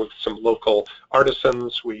 working with some local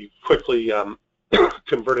artisans, we quickly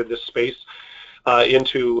converted this space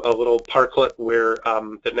into a little parklet where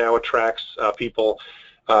that now attracts people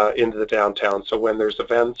into the downtown. So when there's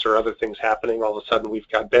events or other things happening, all of a sudden we've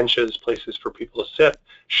got benches, places for people to sit,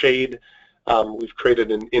 shade. We've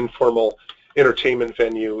created an informal entertainment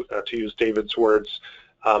venue, to use David's words,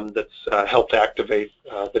 that's helped activate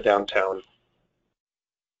the downtown.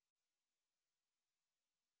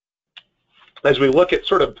 As we look at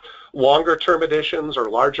sort of longer term additions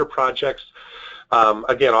or larger projects,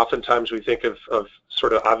 again, oftentimes we think of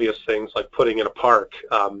sort of obvious things like putting in a park,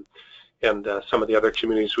 and some of the other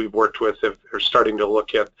communities we've worked with are starting to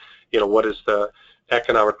look at, what is the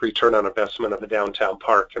economic return on investment of a downtown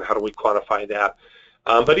park, and how do we quantify that?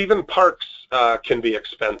 But even parks can be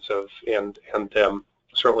expensive, and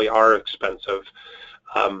certainly are expensive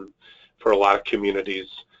for a lot of communities.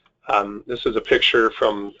 This is a picture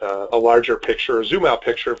from a larger picture, a zoom out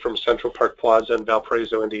picture from Central Park Plaza in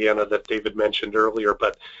Valparaiso, Indiana, that David mentioned earlier.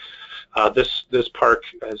 But this park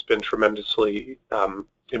has been tremendously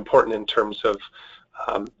important in terms of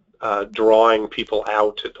drawing people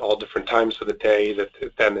out at all different times of the day that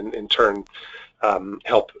then in turn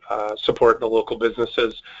help support the local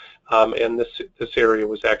businesses. And this area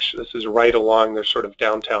was actually, this is right along their sort of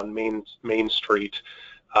downtown Main Street,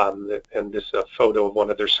 and this is a photo of one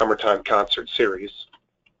of their summertime concert series.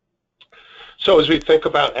 So as we think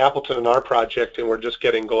about Appleton and our project, and we're just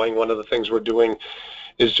getting going, one of the things we're doing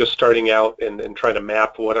is just starting out and trying to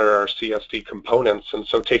map what are our CSD components. And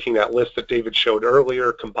so taking that list that David showed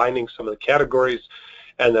earlier, combining some of the categories,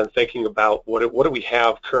 and then thinking about what do we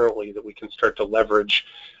have currently that we can start to leverage.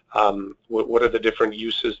 What are the different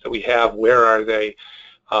uses that we have? Where are they?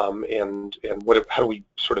 And how do we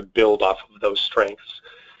sort of build off of those strengths?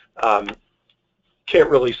 Can't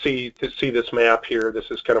really see this map here.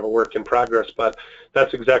 This is kind of a work in progress, but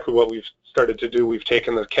that's exactly what we've started to do. We've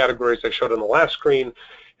taken the categories I showed on the last screen,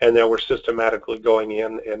 and now we're systematically going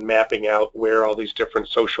in and mapping out where all these different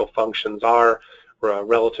social functions are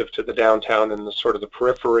relative to the downtown and the sort of the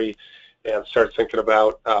periphery, and start thinking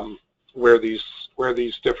about where these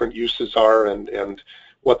different uses are and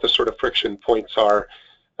what the sort of friction points are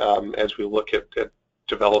as we look at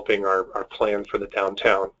developing our plan for the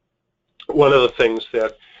downtown. One of the things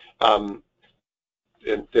that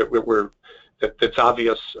that's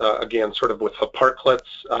obvious, again, sort of with the parklets,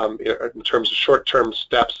 in terms of short-term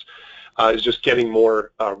steps, is just getting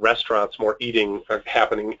more restaurants, more eating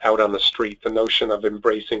happening out on the street, the notion of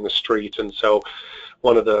embracing the street. And so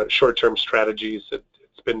one of the short-term strategies that's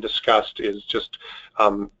been discussed is just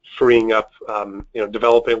freeing up,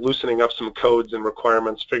 loosening up some codes and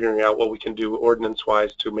requirements, figuring out what we can do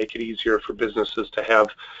ordinance-wise to make it easier for businesses to have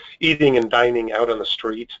eating and dining out on the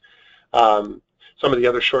street. Some of the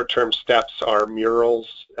other short-term steps are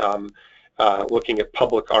murals, looking at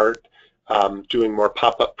public art, doing more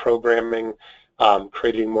pop-up programming,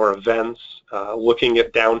 creating more events, looking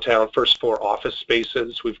at downtown first floor office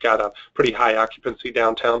spaces. We've got a pretty high occupancy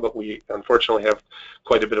downtown, but we unfortunately have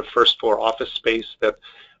quite a bit of first floor office space that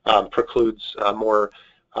precludes more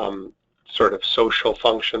sort of social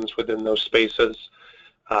functions within those spaces.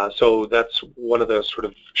 So that's one of the sort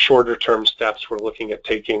of shorter term steps we're looking at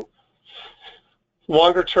taking.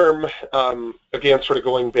 Longer term, again, sort of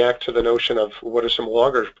going back to the notion of what are some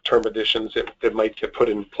longer term additions that might get put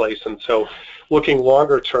in place. And so looking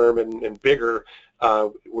longer term and bigger,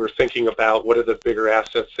 we're thinking about what are the bigger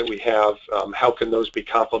assets that we have, how can those be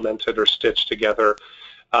complemented or stitched together.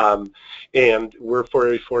 And we're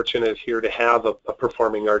very fortunate here to have a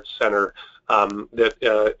performing arts center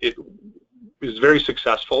that it is very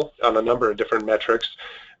successful on a number of different metrics.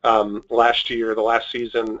 Last year, the last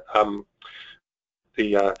season,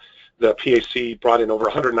 the PAC brought in over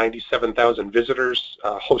 197,000 visitors,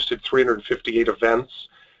 hosted 358 events.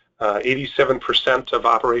 87% of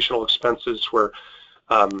operational expenses were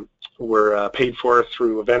paid for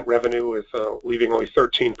through event revenue, with leaving only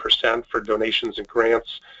 13% for donations and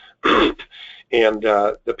grants. And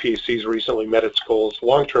the PAC's recently met its goals,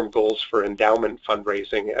 long-term goals for endowment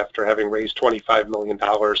fundraising after having raised $25 million.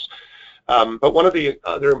 But one of the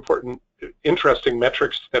other important, interesting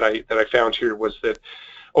metrics that I found here was that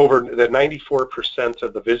over the 94%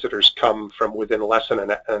 of the visitors come from within less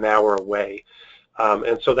than an hour away.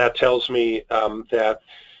 And so that tells me that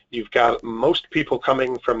you've got most people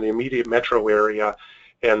coming from the immediate metro area,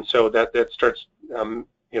 and so that starts, you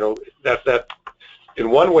know, that in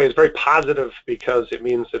one way is very positive, because it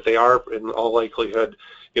means that they are, in all likelihood,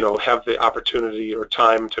 you know, have the opportunity or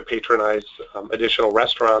time to patronize additional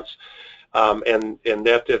restaurants. And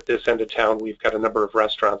that at this end of town, we've got a number of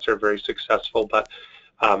restaurants that are very successful. But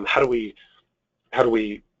how do we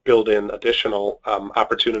build in additional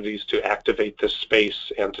opportunities to activate this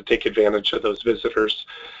space and to take advantage of those visitors?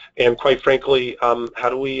 And quite frankly, how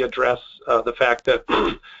do we address the fact that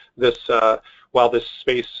this, while this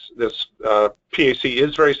space, this PAC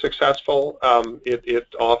is very successful, it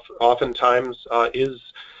oftentimes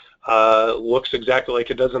looks exactly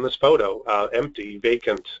like it does in this photo, empty,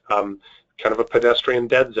 vacant, kind of a pedestrian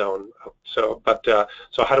dead zone. So,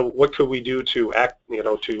 what could we do to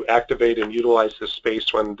activate and utilize this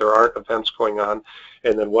space when there aren't events going on?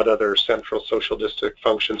 And then what other central social district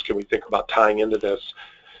functions can we think about tying into this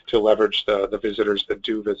to leverage the visitors that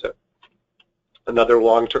do visit? Another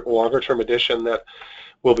longer term addition that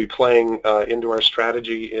we'll be playing into our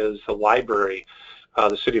strategy is the library.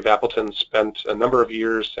 The city of Appleton spent a number of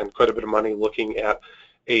years and quite a bit of money looking at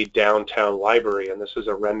a downtown library, and this is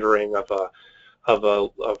a rendering of a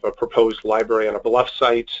proposed library on a bluff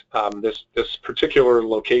site. This particular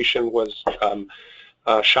location was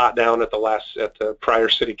shot down at the prior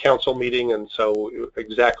city council meeting, and so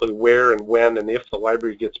exactly where and when and if the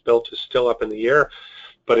library gets built is still up in the air.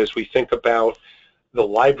 But as we think about the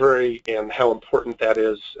library and how important that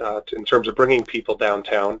is in terms of bringing people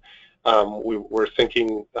downtown, we're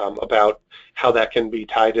thinking about how that can be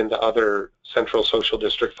tied into other central social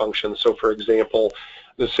district functions. So, for example,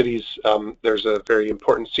 the city's there's a very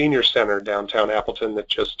important senior center downtown Appleton that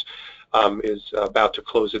just is about to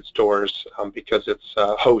close its doors because its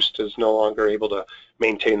host is no longer able to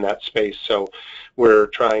maintain that space. So we'll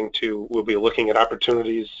be looking at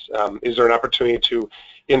opportunities. Is there an opportunity to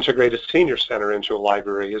integrate a senior center into a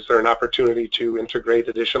library? Is there an opportunity to integrate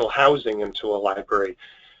additional housing into a library?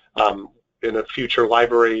 In a future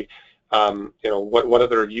library, what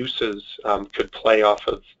other uses could play off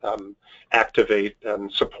of activate and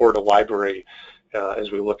support a library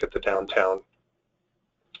as we look at the downtown?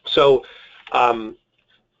 So I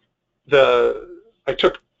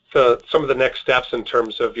took some of the next steps in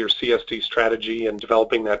terms of your CSD strategy and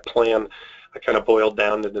developing that plan. I kind of boiled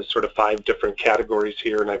down into sort of 5 different categories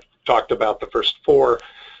here, and I've talked about the first 4.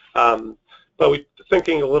 But we're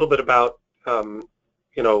thinking a little bit about the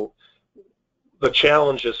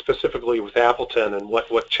challenges specifically with Appleton and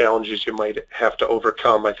what challenges you might have to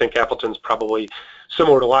overcome. I think Appleton's probably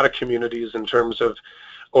similar to a lot of communities in terms of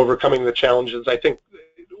overcoming the challenges. I think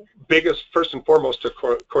biggest, first and foremost, of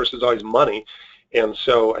course, is always money. And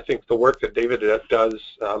so I think the work that David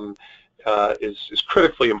does is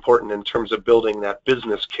critically important in terms of building that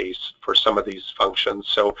business case for some of these functions.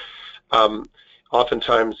 So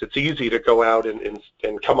oftentimes it's easy to go out and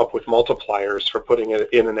come up with multipliers for putting it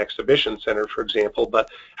in an exhibition center, for example, but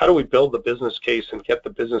how do we build the business case and get the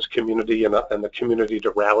business community and the community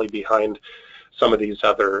to rally behind some of these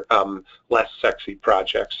other less sexy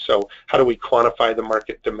projects? So how do we quantify the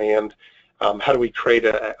market demand? how do we create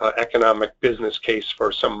an economic business case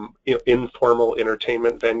for some informal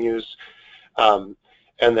entertainment venues,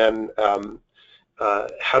 and then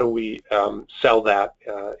how do we sell that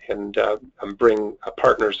and bring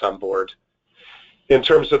partners on board. In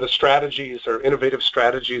terms of the strategies or innovative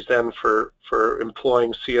strategies then for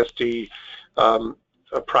employing CSD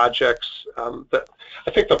projects, I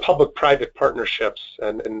think the public-private partnerships,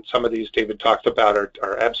 and some of these David talked about,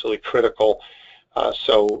 are absolutely critical.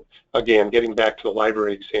 So again, getting back to the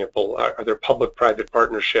library example, are there public-private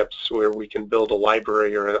partnerships where we can build a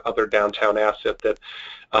library or other downtown asset that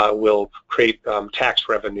will create tax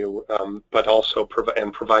revenue, but also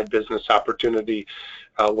provide business opportunity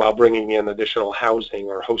while bringing in additional housing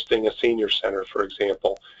or hosting a senior center, for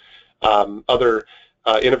example. Other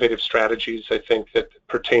innovative strategies, I think, that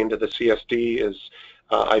pertain to the CSD is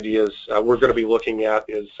ideas we're going to be looking at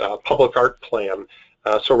is public art plan.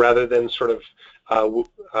 So rather than sort of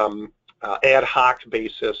ad hoc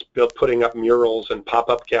basis, putting up murals and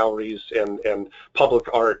pop-up galleries and public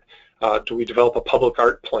art, do we develop a public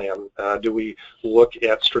art plan? Do we look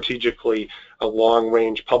at strategically a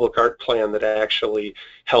long-range public art plan that actually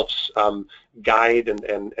helps guide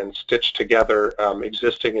and stitch together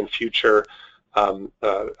existing and future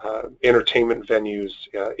entertainment venues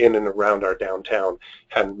in and around our downtown?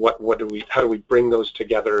 And how do we bring those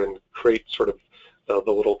together and create sort of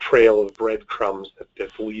the little trail of breadcrumbs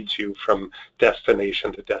that leads you from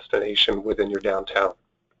destination to destination within your downtown?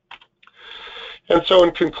 And so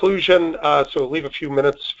in conclusion, so we'll leave a few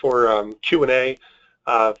minutes for Q&A.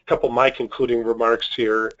 A couple of my concluding remarks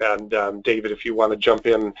here, and David, if you want to jump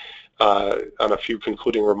in on a few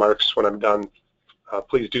concluding remarks when I'm done,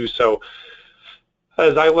 please do so.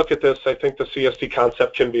 As I look at this, I think the CSD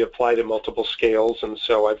concept can be applied at multiple scales, and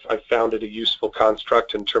so I've found it a useful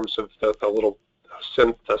construct in terms of the little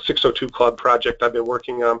 602 Club project I've been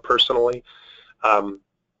working on personally.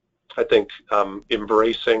 I think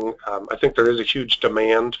embracing, I think there is a huge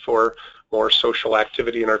demand for more social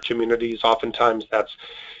activity in our communities. Oftentimes that's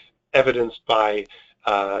evidenced by,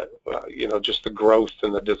 just the growth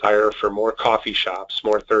and the desire for more coffee shops,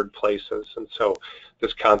 more third places. And so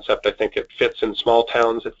this concept, I think it fits in small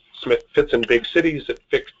towns, it fits in big cities, it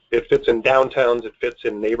fits in downtowns, it fits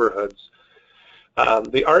in neighborhoods.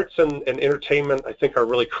 The arts and entertainment, I think, are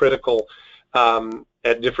really critical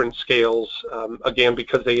at different scales, again,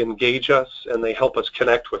 because they engage us and they help us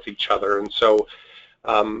connect with each other. And so,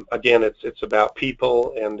 again, it's about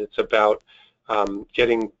people, and it's about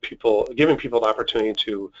giving people the opportunity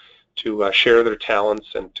to share their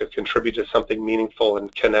talents and to contribute to something meaningful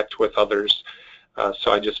and connect with others.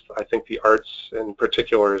 So I think the arts in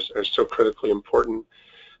particular are so critically important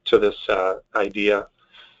to this idea.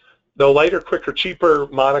 The lighter, quicker, cheaper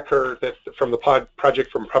moniker that from the project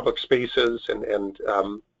from public spaces and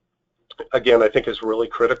again, I think is really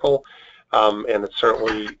critical, and it's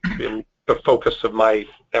certainly been the focus of my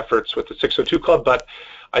efforts with the 602 Club, but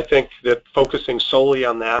I think that focusing solely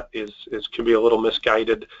on that can be a little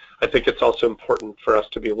misguided. I think it's also important for us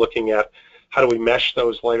to be looking at how do we mesh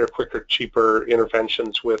those lighter, quicker, cheaper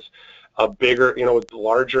interventions with a bigger,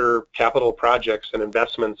 larger capital projects and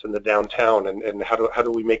investments in the downtown, and how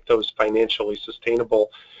do we make those financially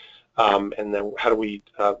sustainable, and then how do we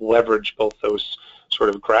leverage both those sort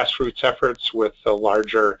of grassroots efforts with the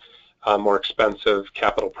larger, more expensive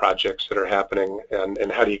capital projects that are happening,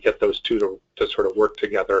 and how do you get those two to sort of work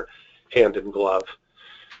together hand in glove?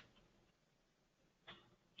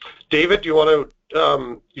 David, do you want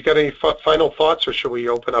to, you got any final thoughts, or should we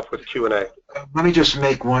open up with Q&A? Let me just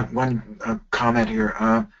make one comment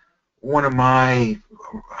here. One of my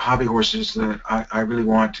hobby horses that I really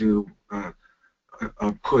want to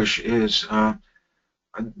push is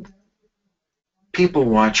people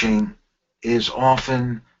watching is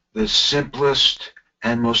often the simplest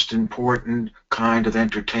and most important kind of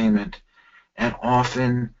entertainment, and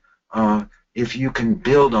often if you can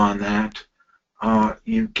build on that,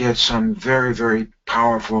 you get some very, very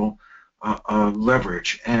powerful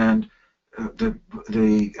leverage. And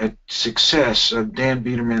the success of Dan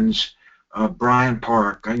Biederman's Bryant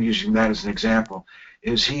Park, I'm using that as an example,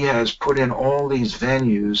 is he has put in all these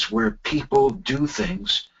venues where people do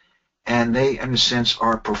things, and they, in a sense,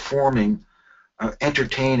 are performing,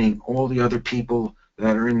 entertaining all the other people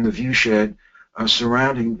that are in the viewshed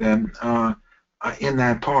surrounding them in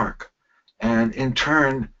that park. And in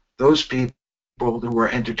turn, those people who are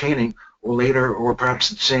entertaining will later, or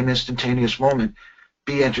perhaps at the same instantaneous moment,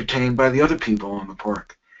 be entertained by the other people in the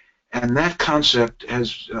park. And that concept,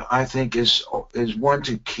 I think, is one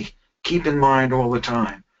to keep in mind all the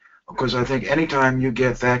time, because I think anytime you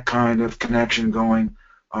get that kind of connection going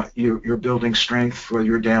you're building strength for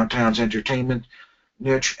your downtown's entertainment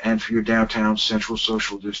niche and for your downtown central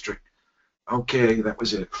social district. Okay, that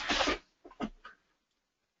was it.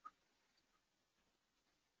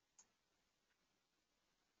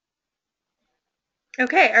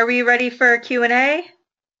 Okay, are we ready for Q&A?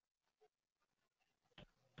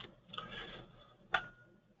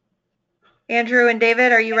 Andrew and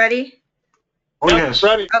David, are you ready? Oh, Yep, yes.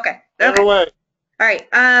 ready. Okay. Fire Okay. away. All right.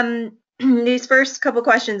 These first couple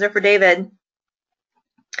questions are for David.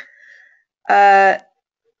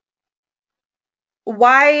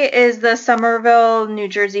 Why is the Somerville, New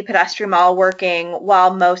Jersey pedestrian mall working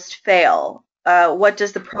while most fail? What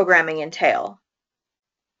does the programming entail?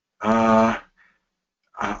 I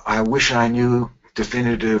wish I knew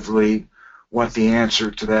definitively what the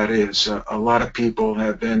answer to that is. A lot of people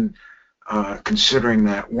have been considering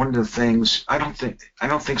that. One of the things I don't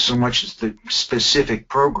think so much is the specific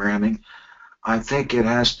programming. I think it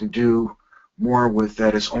has to do more with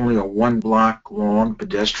that it's only a 1 block long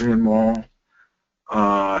pedestrian mall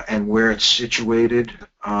and where it's situated.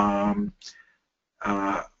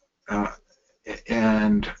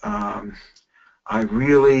 I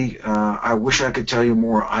really, I wish I could tell you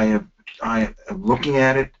more. I am looking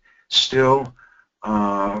at it still,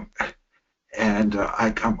 and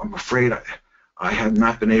I'm afraid I have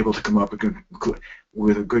not been able to come up with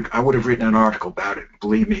a good. I would have written an article about it.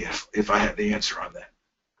 Believe me, if I had the answer on that.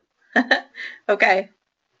 Okay.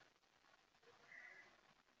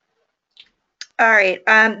 All right.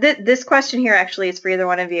 This question here actually is for either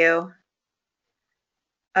one of you.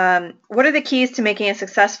 What are the keys to making a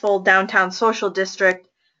successful downtown social district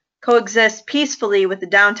coexist peacefully with the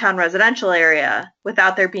downtown residential area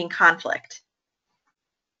without there being conflict?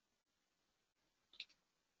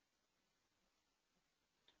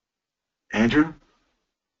 Andrew?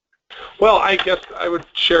 Well, I guess I would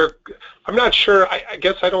share. I'm not sure. I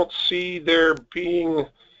guess I don't see there being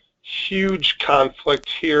huge conflict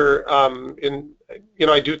here. I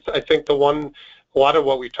think a lot of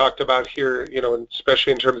what we talked about here,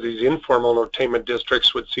 especially in terms of these informal entertainment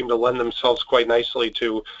districts, would seem to lend themselves quite nicely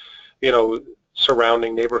to,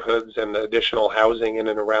 surrounding neighborhoods and additional housing in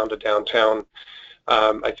and around a downtown.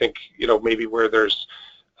 I think, maybe where there's,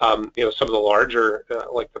 some of the larger,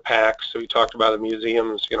 like the PACs, so we talked about the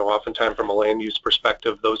museums, oftentimes from a land use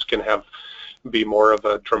perspective, those can be more of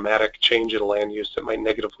a dramatic change in land use that might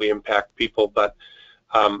negatively impact people. But,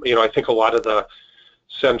 I think a lot of the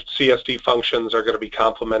CSD functions are going to be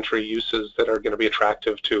complementary uses that are going to be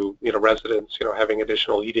attractive to residents. Having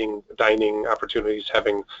additional eating, dining opportunities,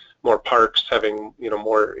 having more parks, having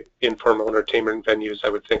more informal entertainment venues. I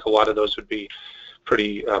would think a lot of those would be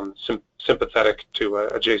pretty sympathetic to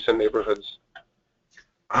adjacent neighborhoods.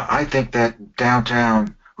 I think that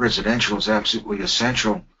downtown residential is absolutely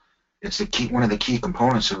essential. It's one of the key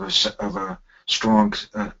components of a strong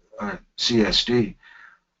CSD.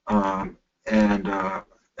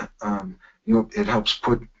 It helps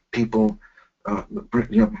put people,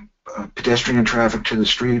 pedestrian traffic to the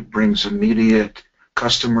street, brings immediate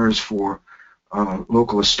customers for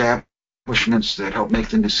local establishments that help make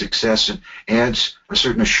them a success and adds a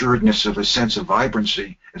certain assuredness of a sense of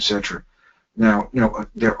vibrancy, etc. Now,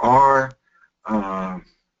 there are,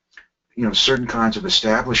 certain kinds of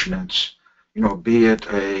establishments, be it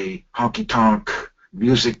a honky-tonk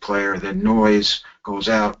music player, the noise goes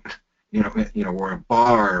out, or a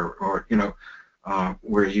bar, or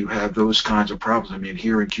where you have those kinds of problems. I mean,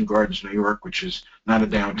 here in Kew Gardens, New York, which is not a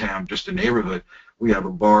downtown, just a neighborhood, we have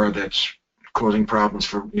a bar that's causing problems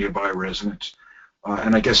for nearby residents.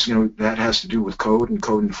 And I guess, that has to do with code and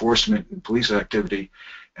code enforcement and police activity,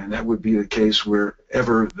 and that would be the case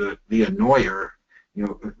wherever the annoyer,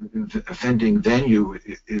 the offending venue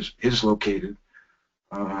is located.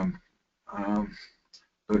 But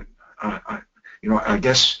I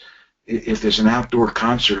guess if there's an outdoor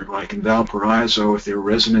concert like in Valparaiso, if there are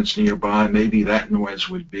residents nearby, maybe that noise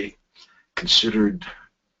would be considered,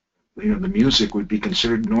 the music would be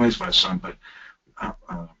considered noise by some, but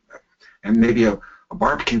and maybe a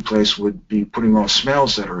barbecue place would be putting off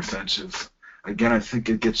smells that are offensive. Again, I think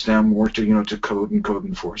it gets down more to to code and code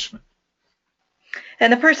enforcement.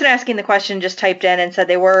 And the person asking the question just typed in and said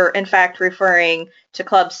they were in fact referring to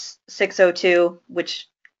Club 602, which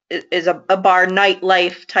is a bar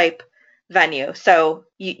nightlife type venue. So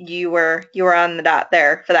you were on the dot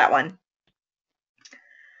there for that one.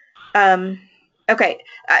 Okay,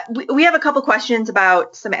 we have a couple questions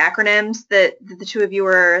about some acronyms that the two of you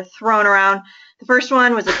were throwing around. The first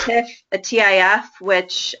one was a TIF, a TIF,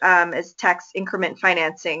 which is tax increment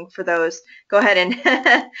financing. For those, go ahead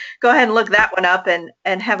and look that one up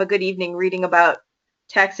and have a good evening reading about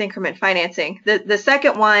tax increment financing. The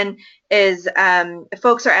second one is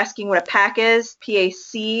folks are asking what a PAC is,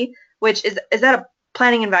 PAC, which is that a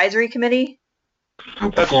planning advisory committee?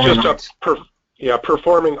 That's just a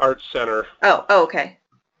performing arts center. Oh, okay.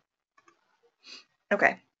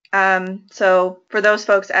 Okay. So for those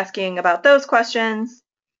folks asking about those questions,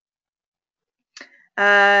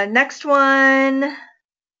 next one,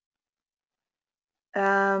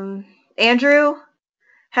 Andrew,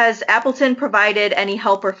 has Appleton provided any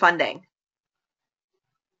help or funding?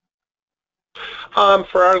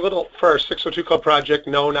 For our 602 Club project,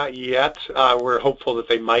 no, not yet. We're hopeful that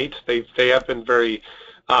they might. They have been very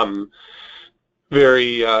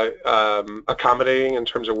accommodating in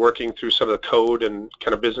terms of working through some of the code and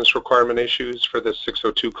kind of business requirement issues for the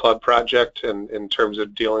 602 Club project, and in terms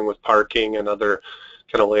of dealing with parking and other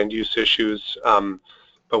kind of land use issues.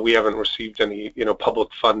 But we haven't received any, public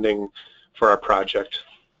funding for our project.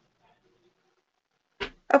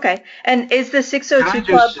 Okay. And is the 602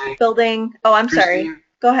 Club building? Oh, I'm sorry.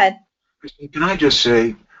 Go ahead. Christine, can I just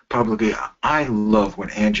say publicly, I love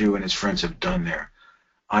what Andrew and his friends have done there.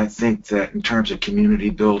 I think that in terms of community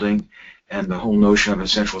building and the whole notion of a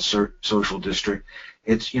central social district,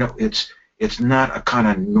 it's not a kind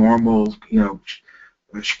of normal,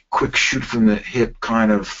 quick shoot from the hip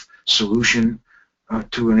kind of solution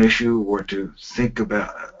to an issue, or to think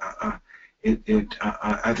about it.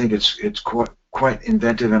 I think it's quite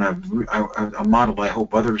inventive, and a model I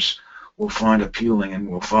hope others will find appealing and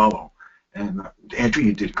will follow. And Andrew,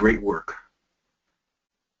 you did great work.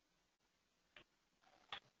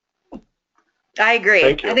 I agree.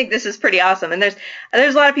 Thank you. I think this is pretty awesome, and there's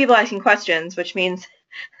a lot of people asking questions, which means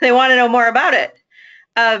they want to know more about it.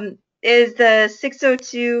 Is the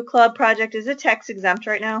 602 Club project, is it tax exempt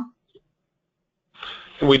right now?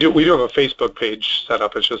 We do have a Facebook page set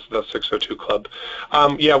up. It's just the 602 Club.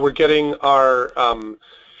 Yeah, we're getting our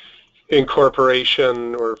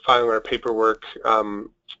incorporation, or filing our paperwork.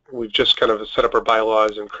 We've just kind of set up our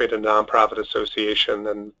bylaws and created a nonprofit association,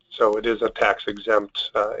 and so it is a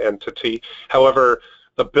tax-exempt entity. However,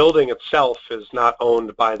 the building itself is not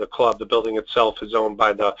owned by the club. The building itself is owned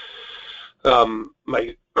by the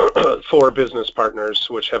my 4 business partners,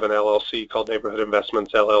 which have an LLC called Neighborhood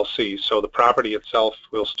Investments LLC. So the property itself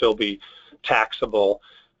will still be taxable,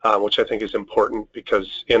 which I think is important,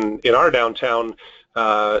 because in our downtown,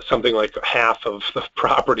 something like half of the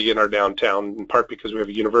property in our downtown, in part because we have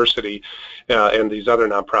a university and these other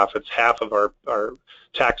nonprofits, half of our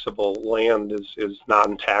taxable land is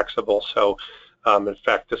non-taxable. So in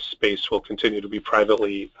fact, this space will continue to be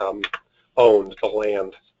privately owned, the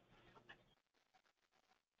land.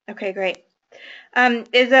 Okay, great.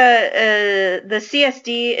 Is the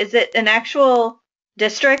CSD, is it an actual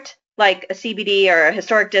district, like a CBD or a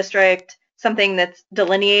historic district, something that's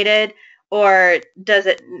delineated, or does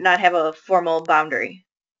it not have a formal boundary?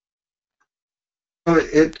 Well,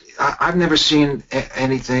 I've never seen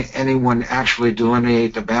anyone actually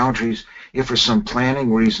delineate the boundaries. If for some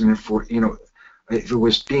planning reason, if it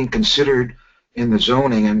was being considered in the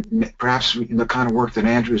zoning, and perhaps the kind of work that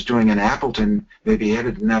Andrew is doing in Appleton may be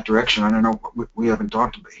headed in that direction. I don't know. We haven't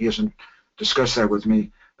talked about. He hasn't discussed that with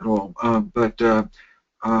me at all. But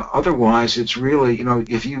otherwise, it's really,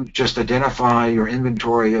 if you just identify your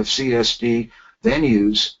inventory of CSD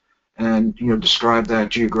venues and describe that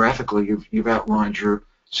geographically, you've outlined your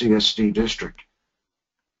CSD district.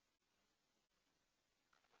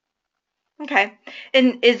 Okay.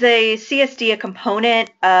 And is a CSD a component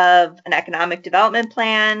of an economic development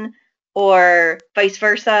plan, or vice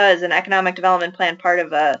versa? Is an economic development plan part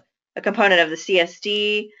of a component of the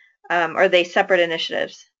CSD? Or are they separate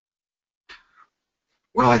initiatives?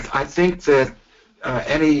 Well, I think that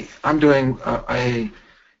I'm doing a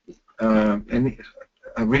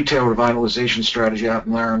retail revitalization strategy out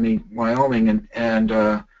in Laramie, Wyoming,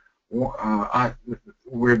 and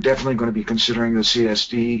we're definitely going to be considering the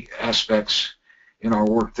CSD aspects in our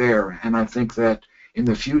work there. And I think that in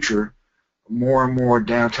the future, more and more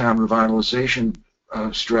downtown revitalization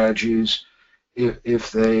strategies,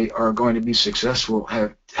 if they are going to be successful,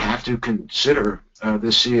 have to consider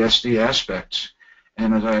the CSD aspects.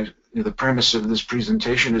 And the premise of this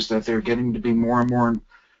presentation is that they're getting to be more and more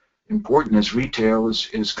important as retail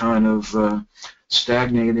is kind of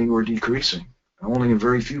stagnating or decreasing. Only in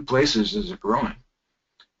very few places is it growing.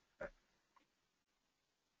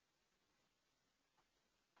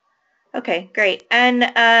 Okay, great.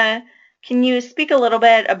 And can you speak a little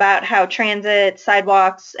bit about how transit,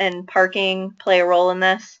 sidewalks, and parking play a role in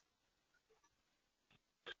this?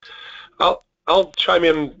 I'll chime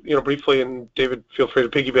in, briefly, and David, feel free to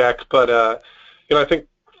piggyback. But I think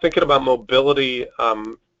thinking about mobility,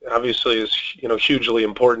 obviously is hugely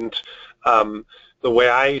important. The way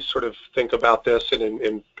I sort of think about this,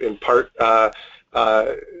 and in part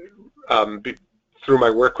through my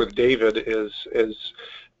work with David, is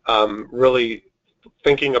really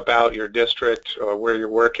thinking about your district or where you're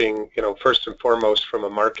working. First and foremost from a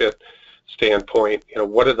market standpoint,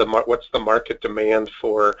 what's the market demand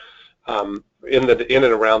for in and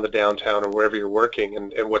around the downtown or wherever you're working.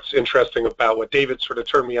 And what's interesting about what David sort of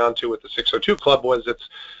turned me on to with the 602 Club was it's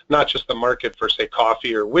not just the market for, say,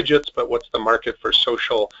 coffee or widgets, but what's the market for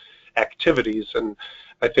social activities. And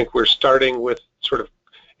I think we're starting with sort of,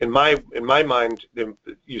 in my mind,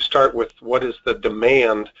 you start with what is the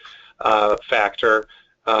demand factor.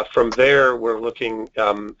 From there, we're looking.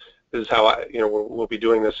 This is how we'll be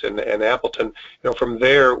doing this in Appleton. From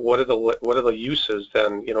there, what are the uses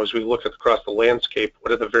then? As we look across the landscape,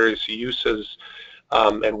 what are the various uses,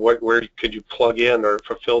 and where could you plug in or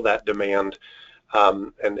fulfill that demand,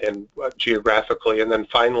 and geographically, and then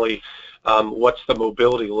finally, what's the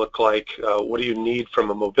mobility look like? What do you need from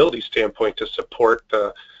a mobility standpoint to support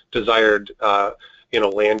the desired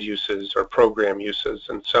land uses or program uses?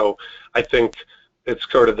 And so I think it's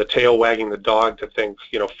sort of the tail wagging the dog to think,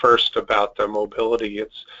 first about the mobility.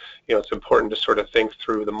 It's, it's important to sort of think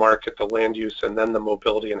through the market, the land use, and then the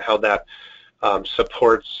mobility and how that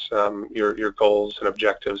supports your goals and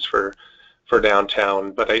objectives for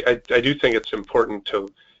downtown. But I do think it's important to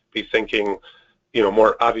be thinking,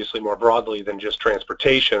 obviously more broadly than just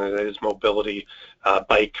transportation. It is mobility,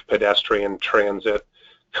 bike, pedestrian, transit,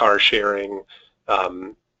 car sharing,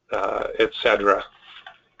 etc.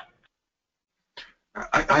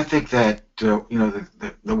 I think that the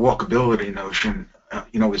walkability notion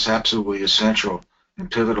is absolutely essential and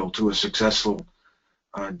pivotal to a successful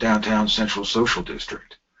downtown central social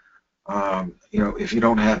district. If you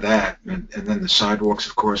don't have that, and then the sidewalks,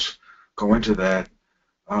 of course, go into that,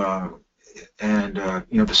 the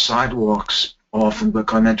sidewalks often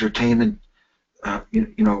become entertainment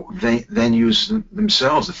venues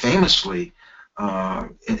themselves, famously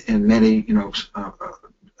in many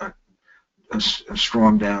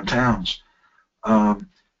strong downtowns.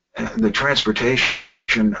 The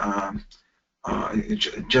transportation,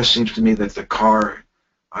 it just seems to me that the car,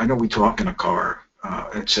 I know we talk in a car,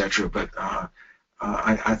 etc., but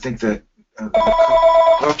I think that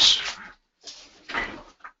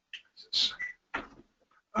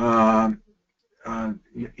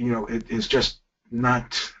it is just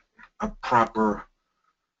not a proper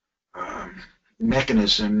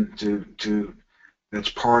mechanism to that's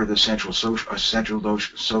part of the central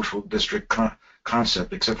social district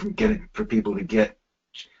concept, except for people to get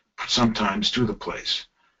sometimes to the place.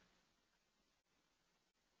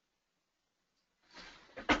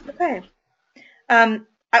 Okay. We're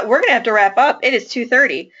going to have to wrap up. It is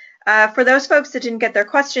 2:30. For those folks that didn't get their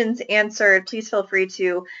questions answered, please feel free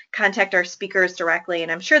to contact our speakers directly, and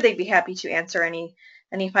I'm sure they'd be happy to answer any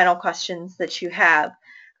final questions that you have.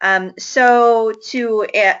 So to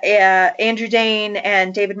Andrew Dane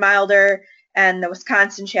and David Milder and the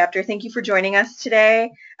Wisconsin chapter, thank you for joining us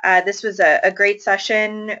today. This was a great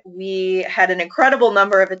session. We had an incredible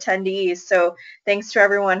number of attendees, so thanks to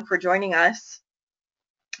everyone for joining us.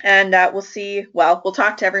 And we'll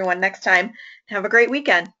talk to everyone next time. Have a great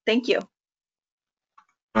weekend. Thank you.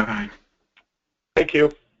 Bye-bye. Thank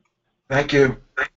you. Thank you.